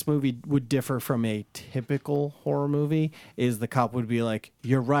that this movie would differ from a typical horror movie is the cop would be like,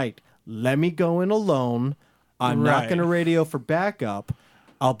 "You're right. Let me go in alone. I'm not Right. going to radio for backup.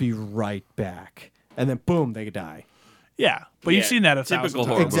 I'll be right back." And then boom, they die. Yeah, but you've Yeah, seen that a typical thousand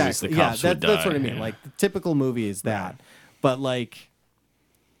horror times. movies, Exactly. the Yeah, cops would that's what die, I mean. yeah. Like the typical movie is that, but like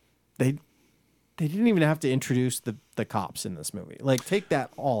they didn't even have to introduce the cops in this movie. Like take that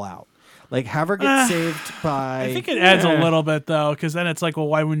all out. Like have her get saved by. I think it adds a little bit though, because then it's like, well,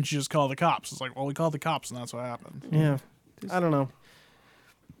 why wouldn't you just call the cops? It's like, well, we called the cops, and that's what happened. Yeah, I don't know.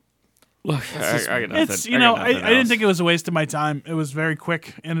 Look, I got nothing. It's I didn't else. think it was a waste of my time. It was very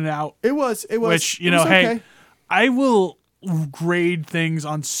quick in and out. It was. Which it was hey, okay. I will grade things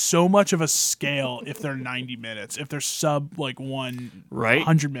on so much of a scale if they're 90 minutes, if they're sub like one Right?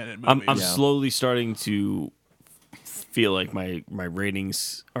 100-minute movies. I'm slowly starting to feel like my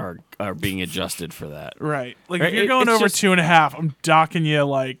ratings are being adjusted for that. right. Like Right, if you're going it's over just- 2.5, I'm docking you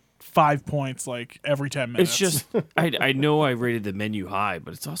like 5 points like every 10 minutes. It's just I know I rated The Menu high,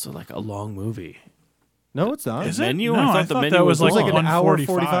 but it's also like a long movie. No, it's not. Is it? Menu? No, I thought the menu that was was like It was like an hour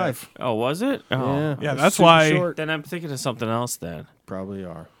 145. 45. Oh, was it? Oh. Yeah, it was that's super why- short. Then I'm thinking of something else. Then Probably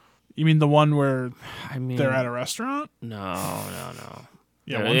are. You mean the one where I mean, they're at a restaurant? no.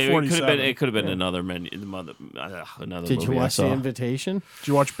 Yeah, It could 147. have been. It could have been another menu. Another Did movie you I watch The saw. Invitation? Did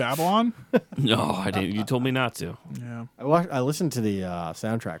you watch Babylon? No, I didn't. You told me not to. Yeah. I listened to the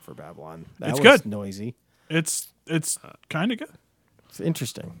soundtrack for Babylon. That It's was good. noisy. It's kind of good. It's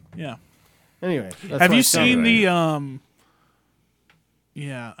interesting. Yeah. Anyway, that's Have my you summary. seen the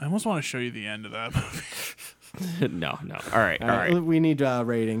Yeah, I almost want to show you the end of that movie. No. All right. All right. We need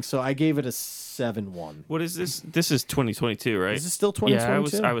ratings. So I gave it a 7-1. What is this? This is 2022, right? Is it still Yeah,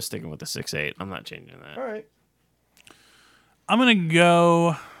 2022? I was sticking with the 6.8. I'm not changing that. All right. I'm gonna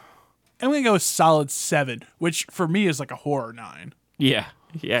go a solid 7, which for me is like a horror 9. Yeah.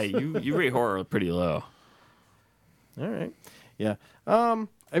 You rate horror pretty low. All right. Yeah.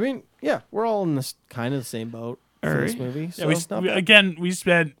 I mean, yeah, we're all in this kind of the same boat for this right. movie. So Yeah, it's not bad. again, we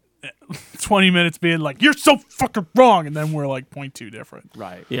spent 20 minutes being like, "You're so fucking wrong," and then we're like 0.2 different.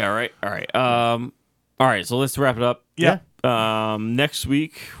 Right. Yeah. All right. All right. So let's wrap it up. Yeah. Next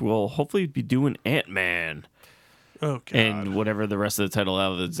week we'll hopefully be doing Ant-Man Oh god. and whatever the rest of the title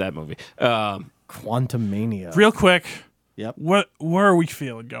of is that movie. Quantum Mania. Real quick, Yep. where are we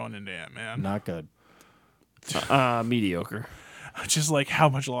feeling going into Ant-Man? Not good. Mediocre. Just like how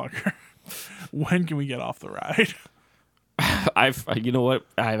much longer? When can we get off the ride? You know what?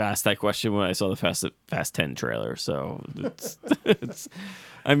 I've asked that question when I saw the Fast 10 trailer. So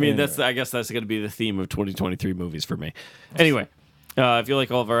I guess that's going to be the theme of 2023 movies for me. Anyway, if you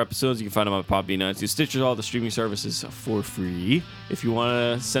like all of our episodes, you can find them on Podbean, iTunes, Stitcher, all the streaming services for free. If you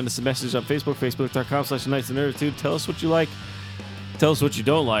want to send us a message on Facebook, facebook.com/nightsandnerditude, tell us what you like. Tell us what you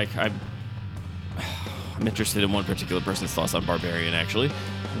don't like. I'm interested in one particular person's thoughts on Barbarian, actually.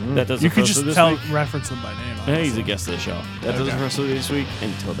 That does You it for could us for just this tell, week. reference them by name. Hey, he's a honestly. guest of the show. That does it for us this week.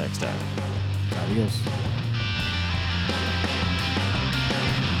 Until next time. Adios.